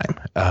all the time.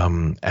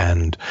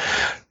 And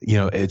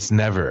it's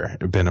never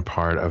been a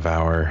part of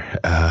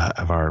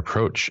our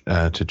approach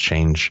to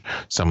change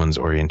someone's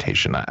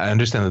orientation. I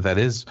understand that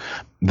is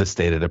the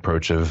stated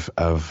approach of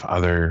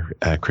other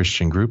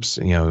Christian groups,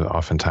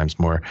 oftentimes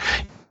more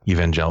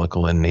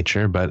evangelical in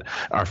nature, but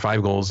our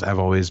 5 goals have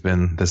always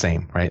been the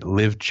same, right?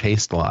 Live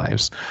chaste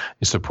lives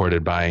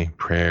supported by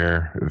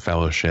prayer,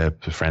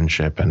 fellowship,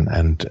 friendship,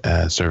 and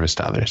service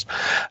to others.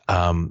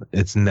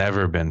 It's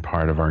never been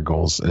part of our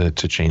goals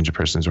to change a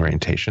person's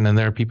orientation. And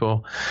there are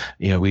people,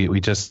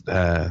 we just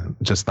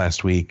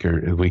last week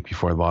or the week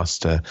before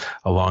lost a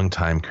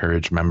longtime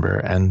Courage member,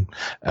 and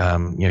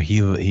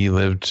he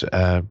lived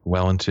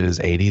well into his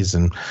 80s,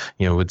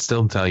 and would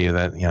still tell you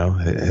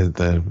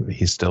that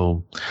he's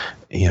still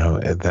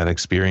that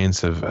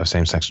experience of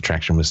same-sex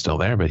attraction was still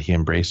there, but he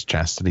embraced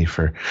chastity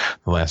for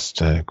the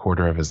last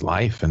quarter of his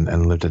life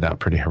and lived it out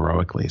pretty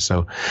heroically.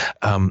 So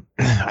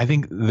I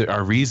think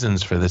our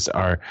reasons for this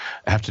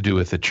have to do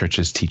with the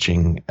church's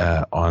teaching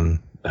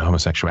on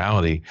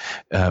homosexuality,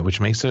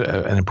 which makes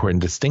an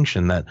important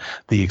distinction that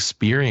the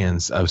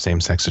experience of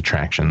same-sex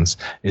attractions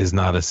is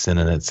not a sin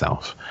in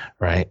itself,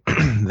 right?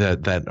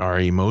 that our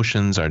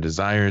emotions, our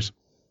desires,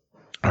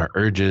 our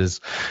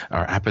urges,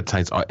 our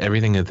appetites,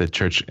 everything that the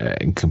church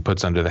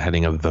puts under the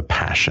heading of the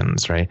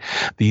passions, right?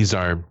 These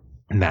are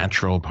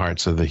natural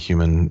parts of the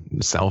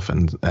human self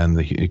and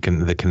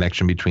the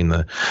connection between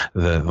the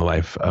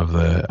life of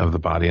the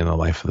body and the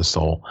life of the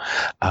soul.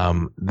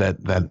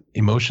 That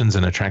emotions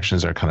and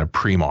attractions are kind of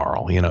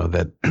pre-moral,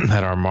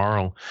 that our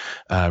moral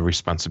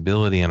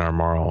responsibility and our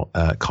moral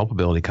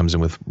culpability comes in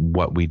with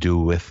what we do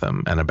with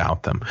them and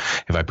about them.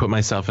 If I put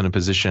myself in a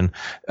position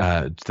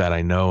that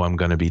I know I'm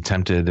going to be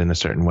tempted in a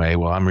certain way,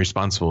 well, I'm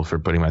responsible for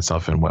putting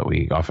myself in what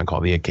we often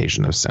call the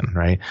occasion of sin,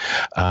 right?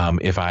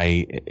 If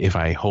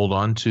I hold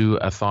on to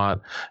a thought,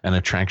 an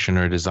attraction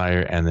or a desire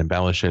and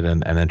embellish it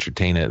and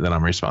entertain it, then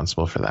I'm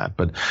responsible for that.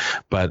 But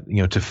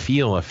to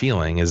feel a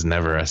feeling is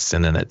never a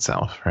sin in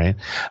itself, right?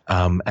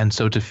 And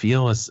so to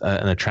feel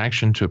an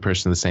attraction to a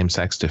person of the same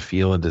sex, to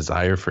feel a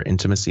desire for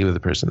intimacy with a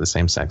person of the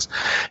same sex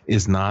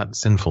is not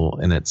sinful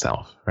in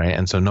itself, right?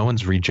 And so no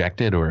one's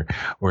rejected or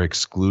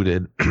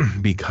excluded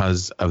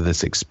because of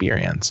this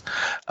experience.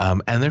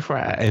 And therefore,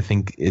 I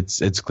think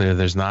it's clear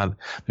there's not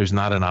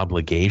an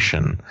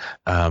obligation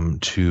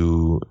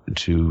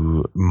to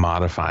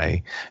modify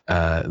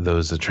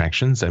those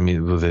attractions. I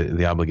mean,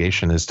 the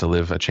obligation is to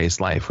live a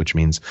chaste life, which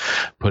means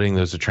putting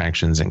those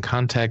attractions in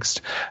context,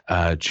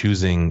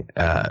 choosing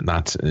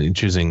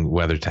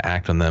whether to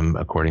act on them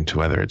according to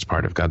whether it's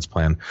part of God's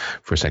plan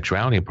for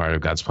sexuality, part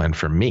of God's plan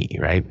for me,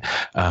 right?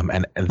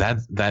 And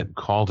that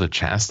call to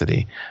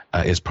chastity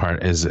is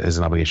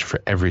an obligation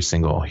for every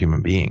single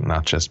human being,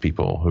 not just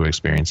people who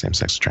experience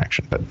same-sex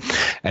attraction. But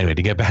anyway,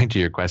 to get back to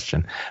your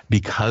question,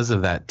 because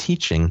of that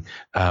teaching,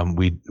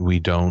 we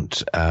don't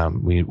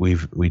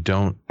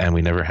and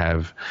we never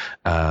have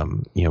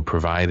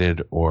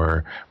provided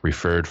or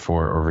referred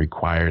for or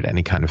required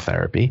any kind of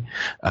therapy,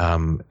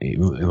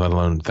 let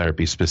alone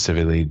therapy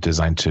specifically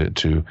designed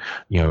to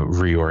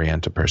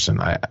reorient a person.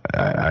 I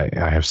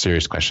have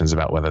serious questions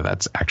about whether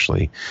that's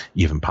actually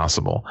even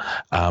possible.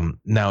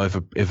 Now,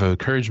 if a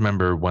Courage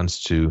member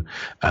wants to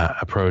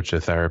approach a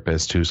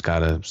therapist who's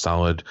got a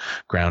solid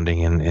grounding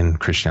in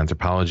Christian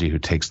anthropology, who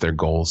takes their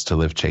goals to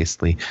live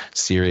chastely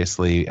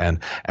seriously and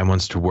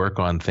wants to work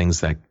on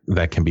things that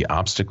can be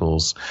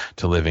obstacles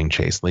to living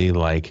chastely,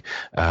 like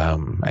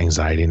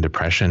anxiety and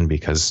depression,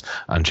 because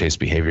unchaste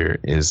behavior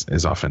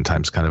is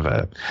oftentimes kind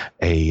of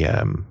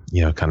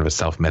kind of a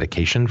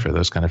self-medication for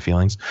those kind of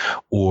feelings,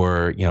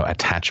 or,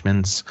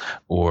 attachments,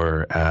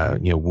 or,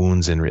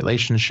 wounds in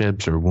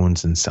relationships, or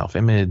wounds in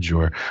self-image,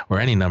 or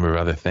any number of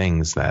other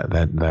things that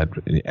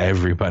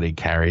everybody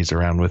carries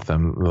around with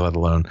them, let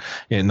alone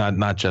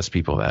not just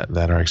people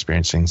that are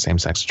experiencing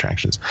same-sex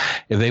attractions.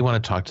 If they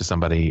want to talk to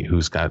somebody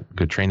who's got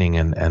good training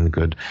and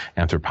good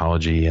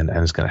anthropology and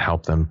is going to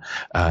help them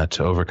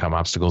to overcome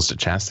obstacles to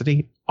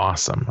chastity,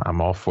 awesome.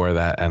 I'm all for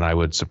that. And I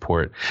would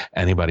support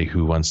anybody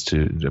who wants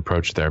to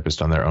approach a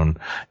therapist on their own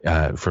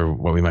for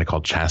what we might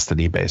call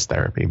chastity-based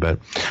therapy. But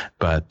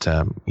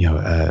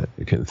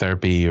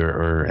therapy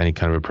or any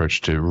kind of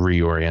approach to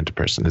reorient a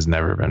person has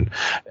never been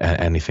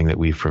anything that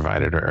we've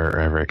provided or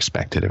ever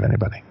expected of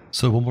anybody.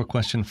 So one more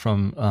question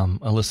from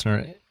a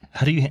listener.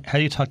 How do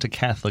you talk to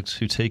Catholics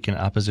who take an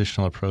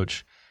oppositional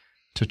approach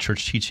to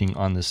church teaching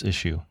on this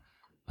issue?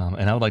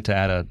 And I would like to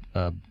add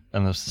a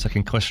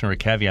second question or a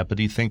caveat, but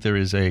do you think there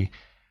is a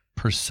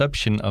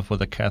perception of what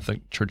the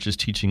Catholic Church's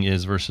teaching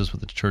is versus what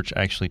the Church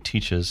actually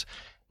teaches?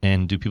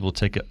 And do people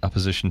take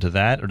opposition to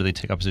that, or do they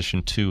take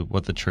opposition to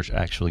what the Church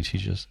actually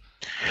teaches?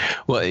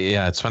 Well,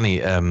 yeah, it's funny.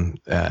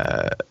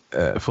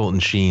 Bishop Fulton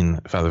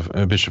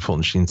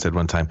Sheen said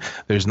one time,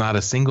 there's not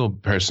a single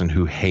person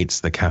who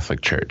hates the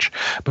Catholic Church,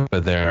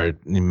 but there are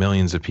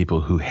millions of people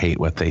who hate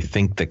what they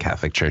think the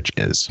Catholic Church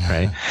is,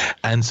 right?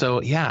 And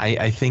so, yeah,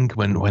 I think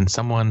when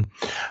someone,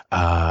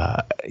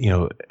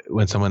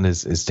 when someone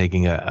is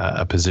taking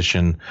a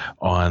position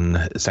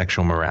on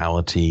sexual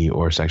morality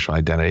or sexual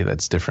identity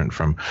that's different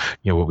from,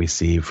 what we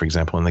see, for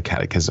example, in the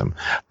Catechism,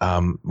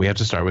 we have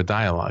to start with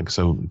dialogue.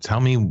 So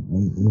tell me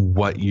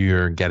what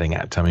you're getting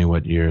at. Tell me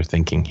what you're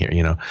thinking here.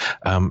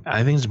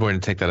 I think it's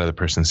important to take that other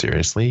person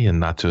seriously and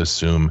not to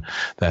assume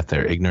that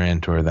they're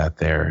ignorant or that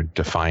they're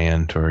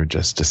defiant or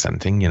just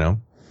dissenting,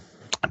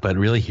 but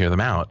really hear them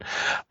out,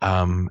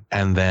 and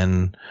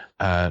then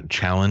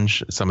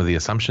challenge some of the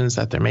assumptions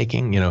that they're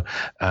making.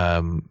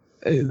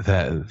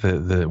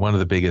 The one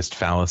of the biggest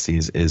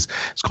fallacies is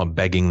it's called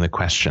begging the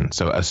question.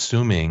 So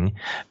assuming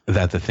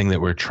that the thing that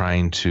we're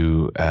trying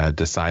to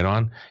decide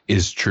on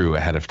is true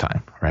ahead of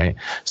time, right?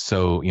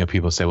 So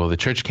people say, well, the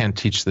Church can't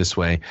teach this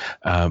way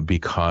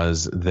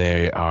because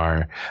they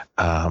are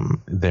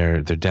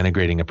they're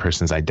denigrating a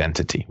person's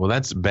identity. Well,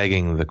 that's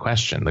begging the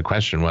question. The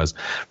question was,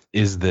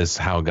 is this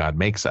how God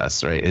makes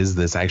us, right? Is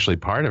this actually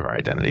part of our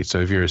identity? So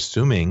if you're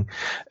assuming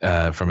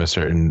from a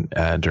certain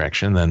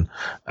direction, then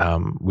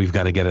we've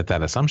got to get at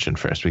that assumption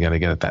first. We got to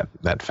get at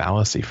that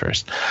fallacy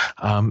first,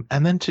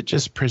 and then to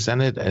just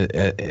present it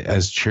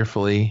as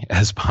cheerfully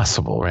as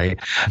possible, right?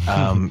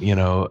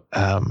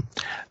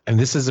 And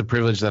this is a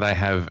privilege that I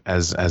have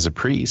as a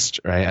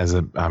priest, right?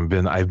 I've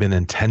been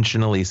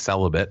intentionally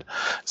celibate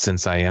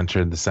since I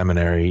entered the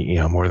seminary,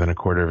 more than a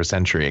quarter of a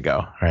century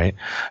ago, right?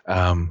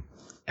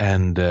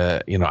 And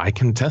I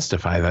can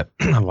testify that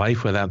a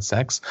life without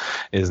sex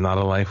is not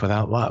a life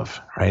without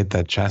love, right?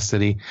 That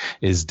chastity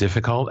is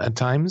difficult at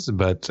times,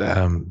 but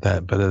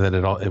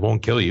it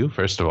won't kill you,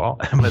 first of all,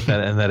 but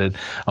that it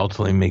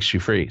ultimately makes you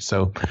free.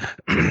 So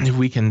if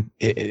we can,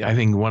 I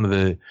think one of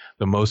the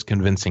most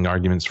convincing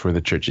arguments for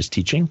the Church's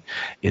teaching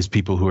is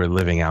people who are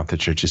living out the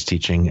Church's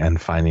teaching and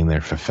finding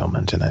their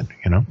fulfillment in it,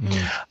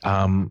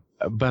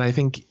 But I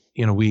think,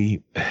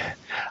 we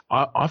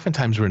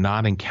oftentimes we're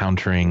not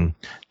encountering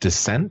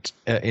dissent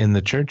in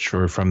the Church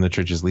or from the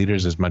Church's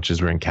leaders as much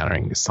as we're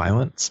encountering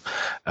silence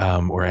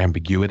or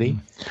ambiguity,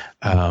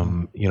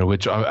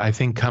 which I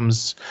think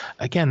comes,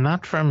 again,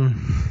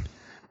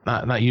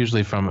 not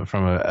usually from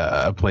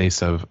a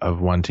place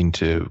of wanting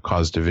to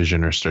cause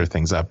division or stir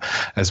things up,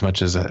 as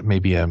much as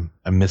maybe a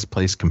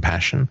misplaced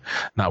compassion,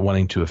 not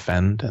wanting to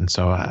offend. And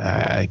so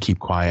I keep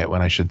quiet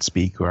when I should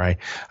speak, or I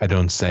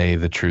don't say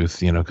the truth,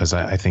 because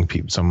I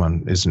think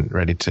someone isn't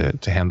ready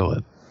to handle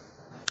it.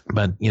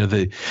 But,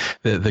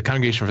 the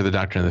Congregation for the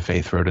Doctrine of the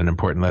Faith wrote an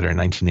important letter in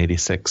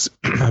 1986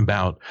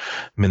 about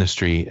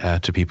ministry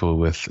to people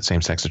with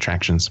same-sex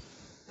attractions.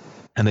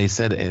 And they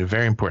said a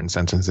very important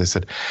sentence. They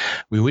said,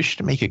 "We wish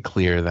to make it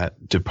clear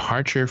that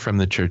departure from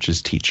the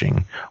Church's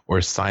teaching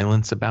or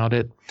silence about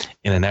it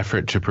in an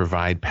effort to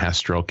provide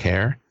pastoral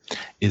care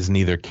is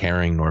neither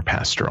caring nor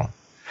pastoral.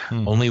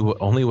 Only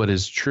what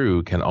is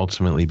true can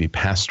ultimately be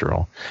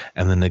pastoral,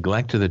 and the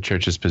neglect of the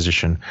Church's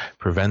position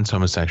prevents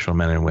homosexual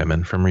men and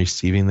women from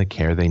receiving the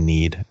care they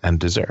need and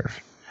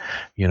deserve."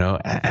 And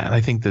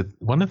I think that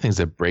one of the things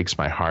that breaks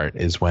my heart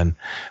is when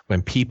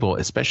people,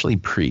 especially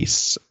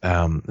priests,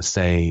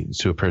 say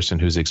to a person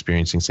who's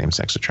experiencing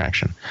same-sex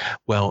attraction,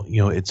 well,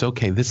 it's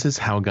okay. This is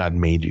how God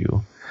made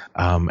you.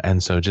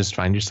 And so just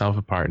find yourself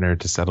a partner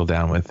to settle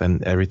down with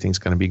and everything's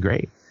going to be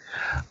great.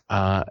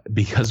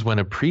 Because when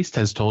a priest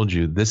has told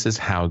you this is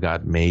how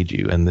God made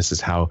you and this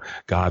is how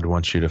God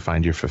wants you to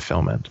find your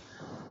fulfillment,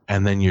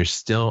 and then you're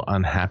still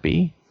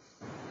unhappy,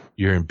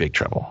 you're in big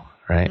trouble.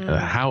 Right?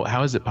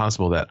 How is it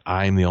possible that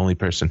I'm the only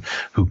person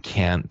who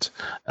can't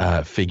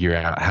figure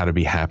out how to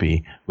be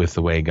happy with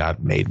the way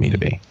God made me to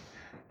be?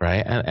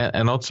 right?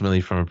 And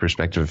ultimately, from a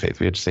perspective of faith,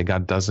 we have to say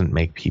God doesn't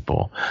make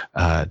people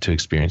to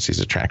experience these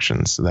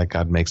attractions. That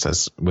God makes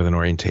us with an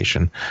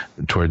orientation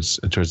towards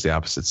the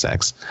opposite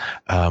sex.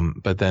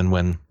 But then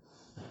when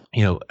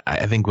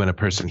I think when a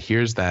person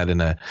hears that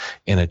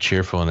in a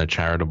cheerful and a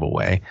charitable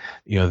way,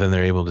 then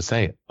they're able to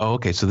say, "Oh,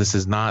 okay, so this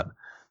is not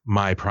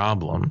my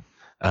problem.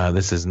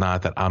 This is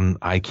not that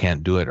I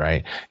can't do it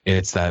right.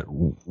 It's that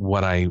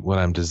what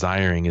I'm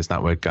desiring is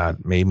not what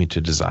God made me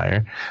to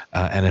desire.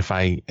 And if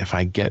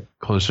I get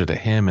closer to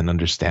Him and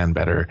understand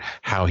better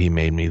how He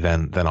made me,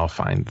 then I'll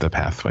find the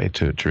pathway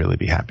to really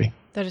be happy."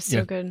 That is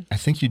so good. I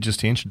think you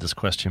just answered this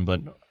question,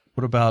 but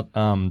what about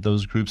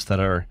those groups that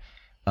are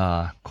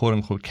quote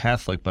unquote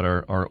Catholic, but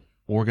are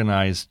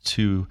organized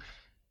to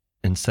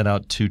and set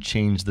out to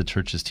change the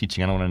church's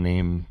teaching? I don't want to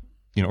name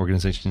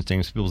organizations'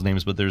 names, people's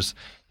names, but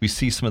we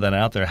see some of that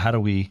out there. How do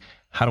we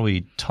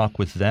talk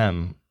with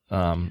them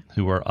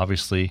who are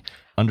obviously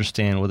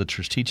understand what the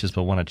church teaches,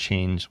 but want to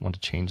change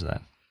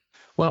that?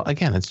 Well,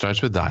 again, it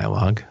starts with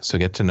dialogue. So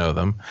get to know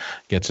them,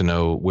 get to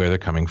know where they're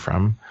coming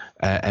from,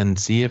 and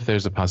see if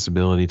there's a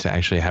possibility to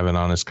actually have an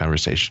honest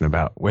conversation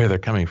about where they're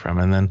coming from.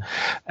 And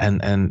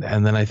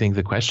then I think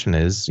the question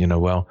is,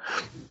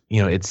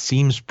 it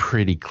seems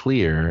pretty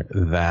clear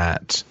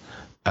that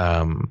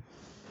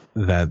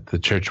that the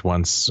church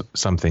wants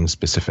something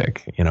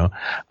specific,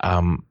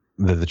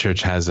 that the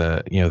church has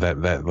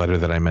that letter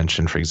that I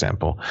mentioned, for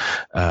example,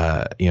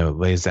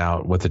 lays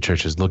out what the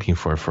church is looking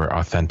for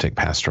authentic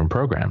pastoral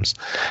programs,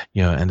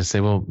 and to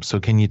say, well, so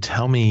can you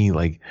tell me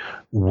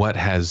what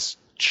has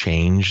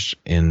changed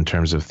in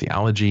terms of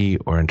theology,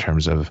 or in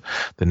terms of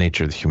the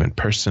nature of the human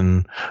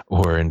person,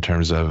 or in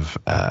terms of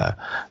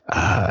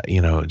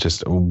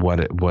just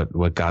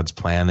what God's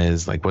plan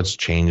is, what's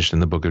changed in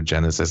the book of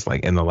Genesis,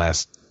 in the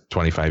last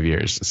 25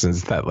 years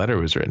since that letter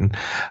was written,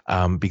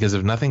 because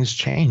if nothing's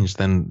changed,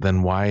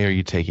 then why are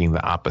you taking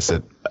the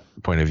opposite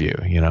point of view?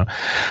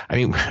 I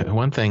mean,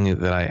 one thing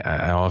that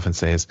I often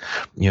say is,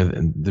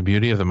 the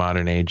beauty of the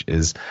modern age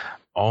is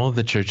all of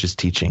the church's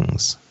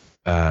teachings,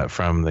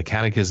 from the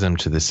catechism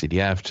to the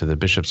CDF to the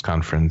bishops'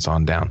 conference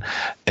on down,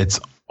 it's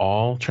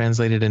all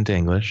translated into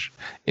English.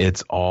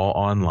 It's all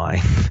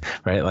online,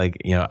 right?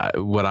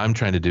 What I'm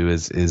trying to do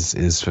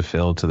is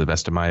fulfill to the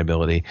best of my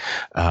ability,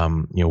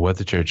 what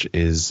the church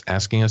is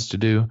asking us to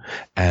do,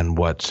 and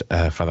what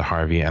Father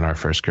Harvey and our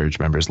First Courage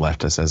members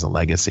left us as a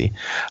legacy.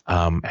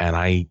 And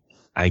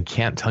I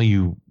can't tell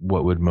you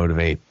what would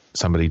motivate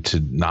somebody to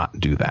not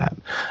do that.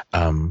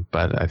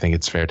 But I think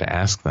it's fair to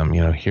ask them,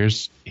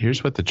 here's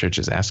what the church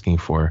is asking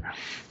for.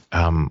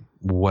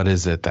 What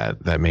is it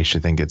that makes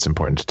you think it's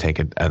important to take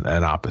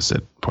an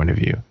opposite point of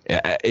view,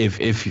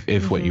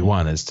 if what you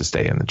want is to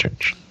stay in the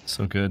church?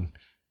 So good.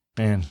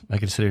 Man, I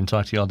could sit here and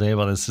talk to you all day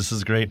about this. This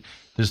is great.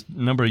 There's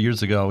a number of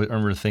years ago, I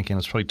remember thinking, it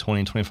was probably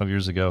 20, 25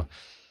 years ago,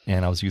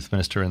 and I was a youth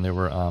minister, and there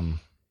were,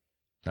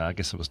 I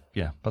guess it was,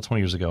 about 20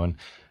 years ago. And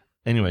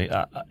anyway,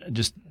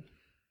 just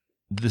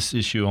this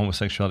issue of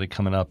homosexuality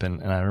coming up,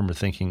 and I remember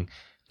thinking,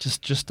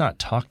 just not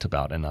talked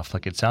about enough.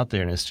 It's out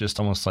there, and it's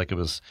just almost like it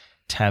was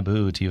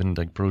taboo to even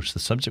broach the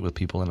subject with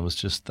people. And it was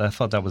just, I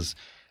thought that was,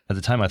 at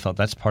the time I thought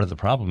that's part of the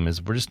problem,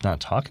 is we're just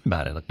not talking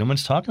about it. No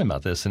one's talking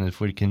about this. And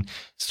if we can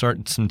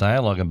start some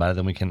dialogue about it,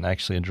 then we can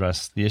actually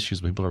address the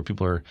issues.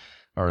 People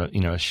are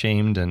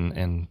ashamed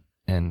and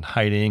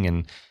hiding,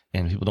 and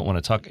people don't want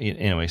to talk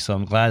anyway. So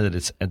I'm glad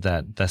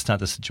that that's not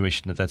the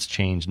situation, that's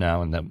changed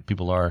now, and that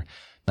people are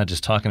not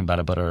just talking about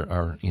it, but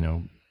are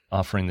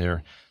offering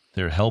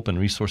their help and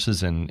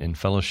resources and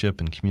fellowship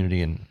and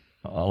community, and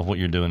all of what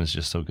you're doing is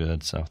just so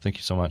good. So thank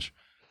you so much.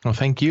 Well,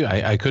 thank you.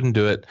 I couldn't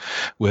do it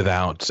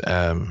without,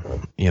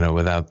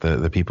 without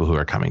the people who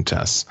are coming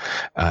to us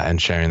and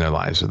sharing their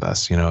lives with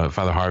us.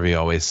 Father Harvey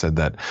always said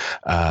that,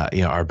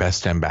 our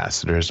best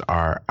ambassadors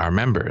are our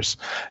members.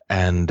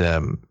 And,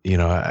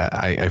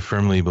 I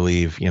firmly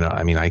believe,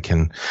 I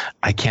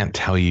can't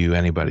tell you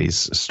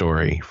anybody's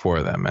story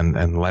for them. And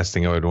the last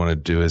thing I would want to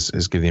do is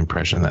give the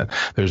impression that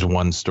there's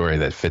one story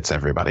that fits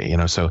everybody,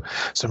 So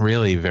I'm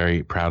really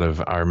very proud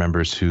of our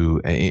members who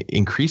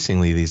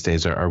increasingly these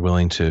days are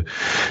willing to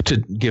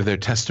give their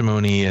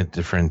testimony at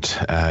different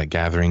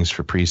gatherings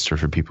for priests or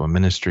for people in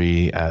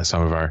ministry.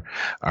 Some of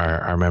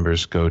our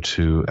members go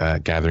to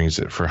gatherings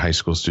for high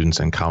school students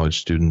and college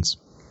students.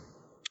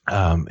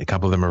 A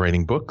couple of them are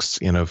writing books.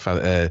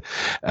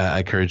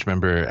 A Courage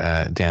member,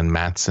 Dan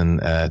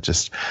Mattson,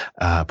 just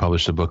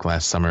published a book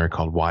last summer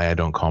called "Why I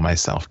Don't Call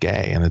Myself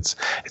Gay," and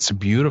it's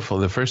beautiful.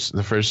 The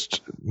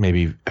first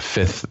maybe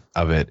fifth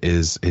of it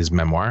is his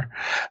memoir,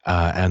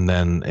 and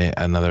then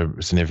another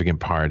significant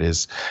part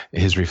is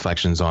his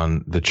reflections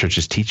on the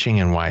church's teaching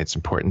and why it's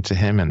important to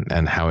him,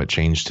 and how it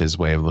changed his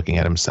way of looking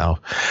at himself.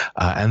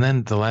 And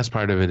then the last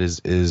part of it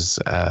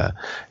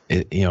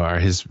are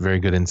his very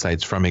good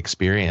insights from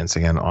experience,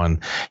 again,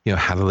 on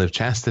how to live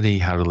chastity,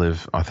 how to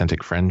live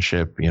authentic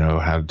friendship,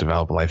 how to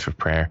develop a life of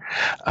prayer,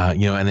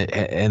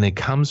 and it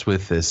comes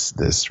with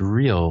this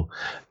real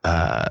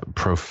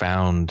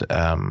profound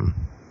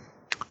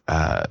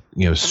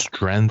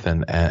strength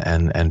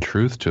and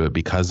truth to it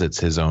because it's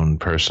his own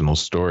personal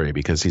story,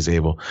 because he's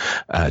able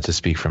to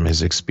speak from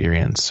his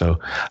experience. So,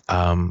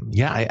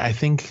 I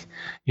think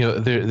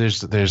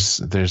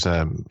there's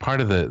a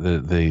part of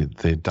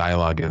the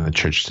dialogue in the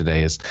church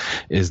today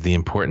is the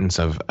importance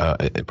of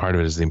part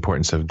of it is the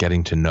importance of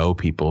getting to know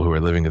people who are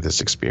living with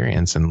this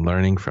experience and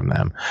learning from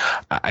them.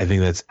 I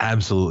think that's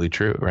absolutely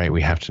true, right?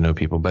 We have to know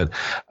people, but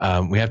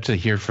we have to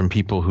hear from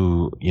people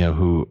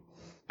who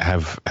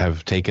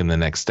have taken the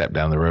next step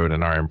down the road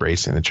and are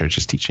embracing the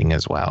church's teaching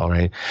as well,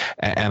 right?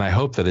 And I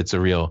hope that it's a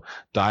real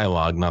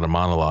dialogue, not a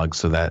monologue,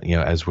 so that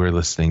as we're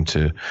listening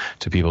to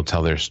people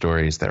tell their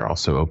stories, they're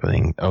also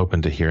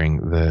open to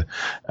hearing the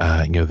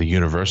the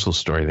universal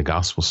story, the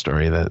gospel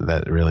story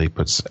that really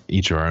puts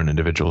each of our own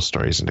individual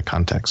stories into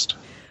context.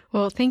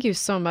 Well, thank you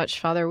so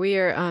much, Father. We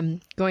are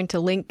going to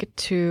link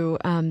to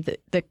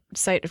the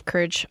site of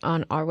Courage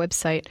on our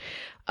website,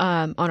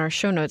 on our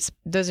show notes.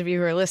 Those of you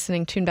who are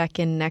listening, tune back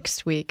in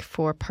next week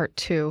for part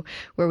 2,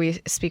 where we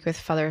speak with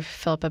Father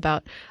Philip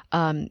about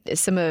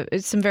some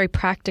very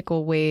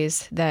practical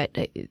ways that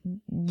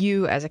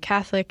you, as a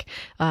Catholic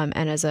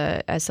and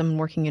as someone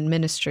working in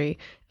ministry,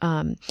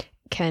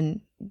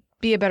 can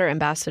be a better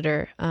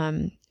ambassador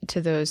to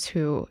those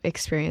who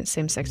experience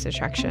same-sex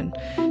attraction.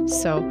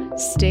 So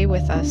stay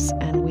with us,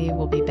 and we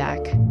will be back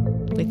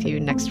with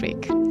you next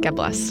week. God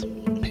bless.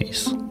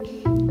 Peace.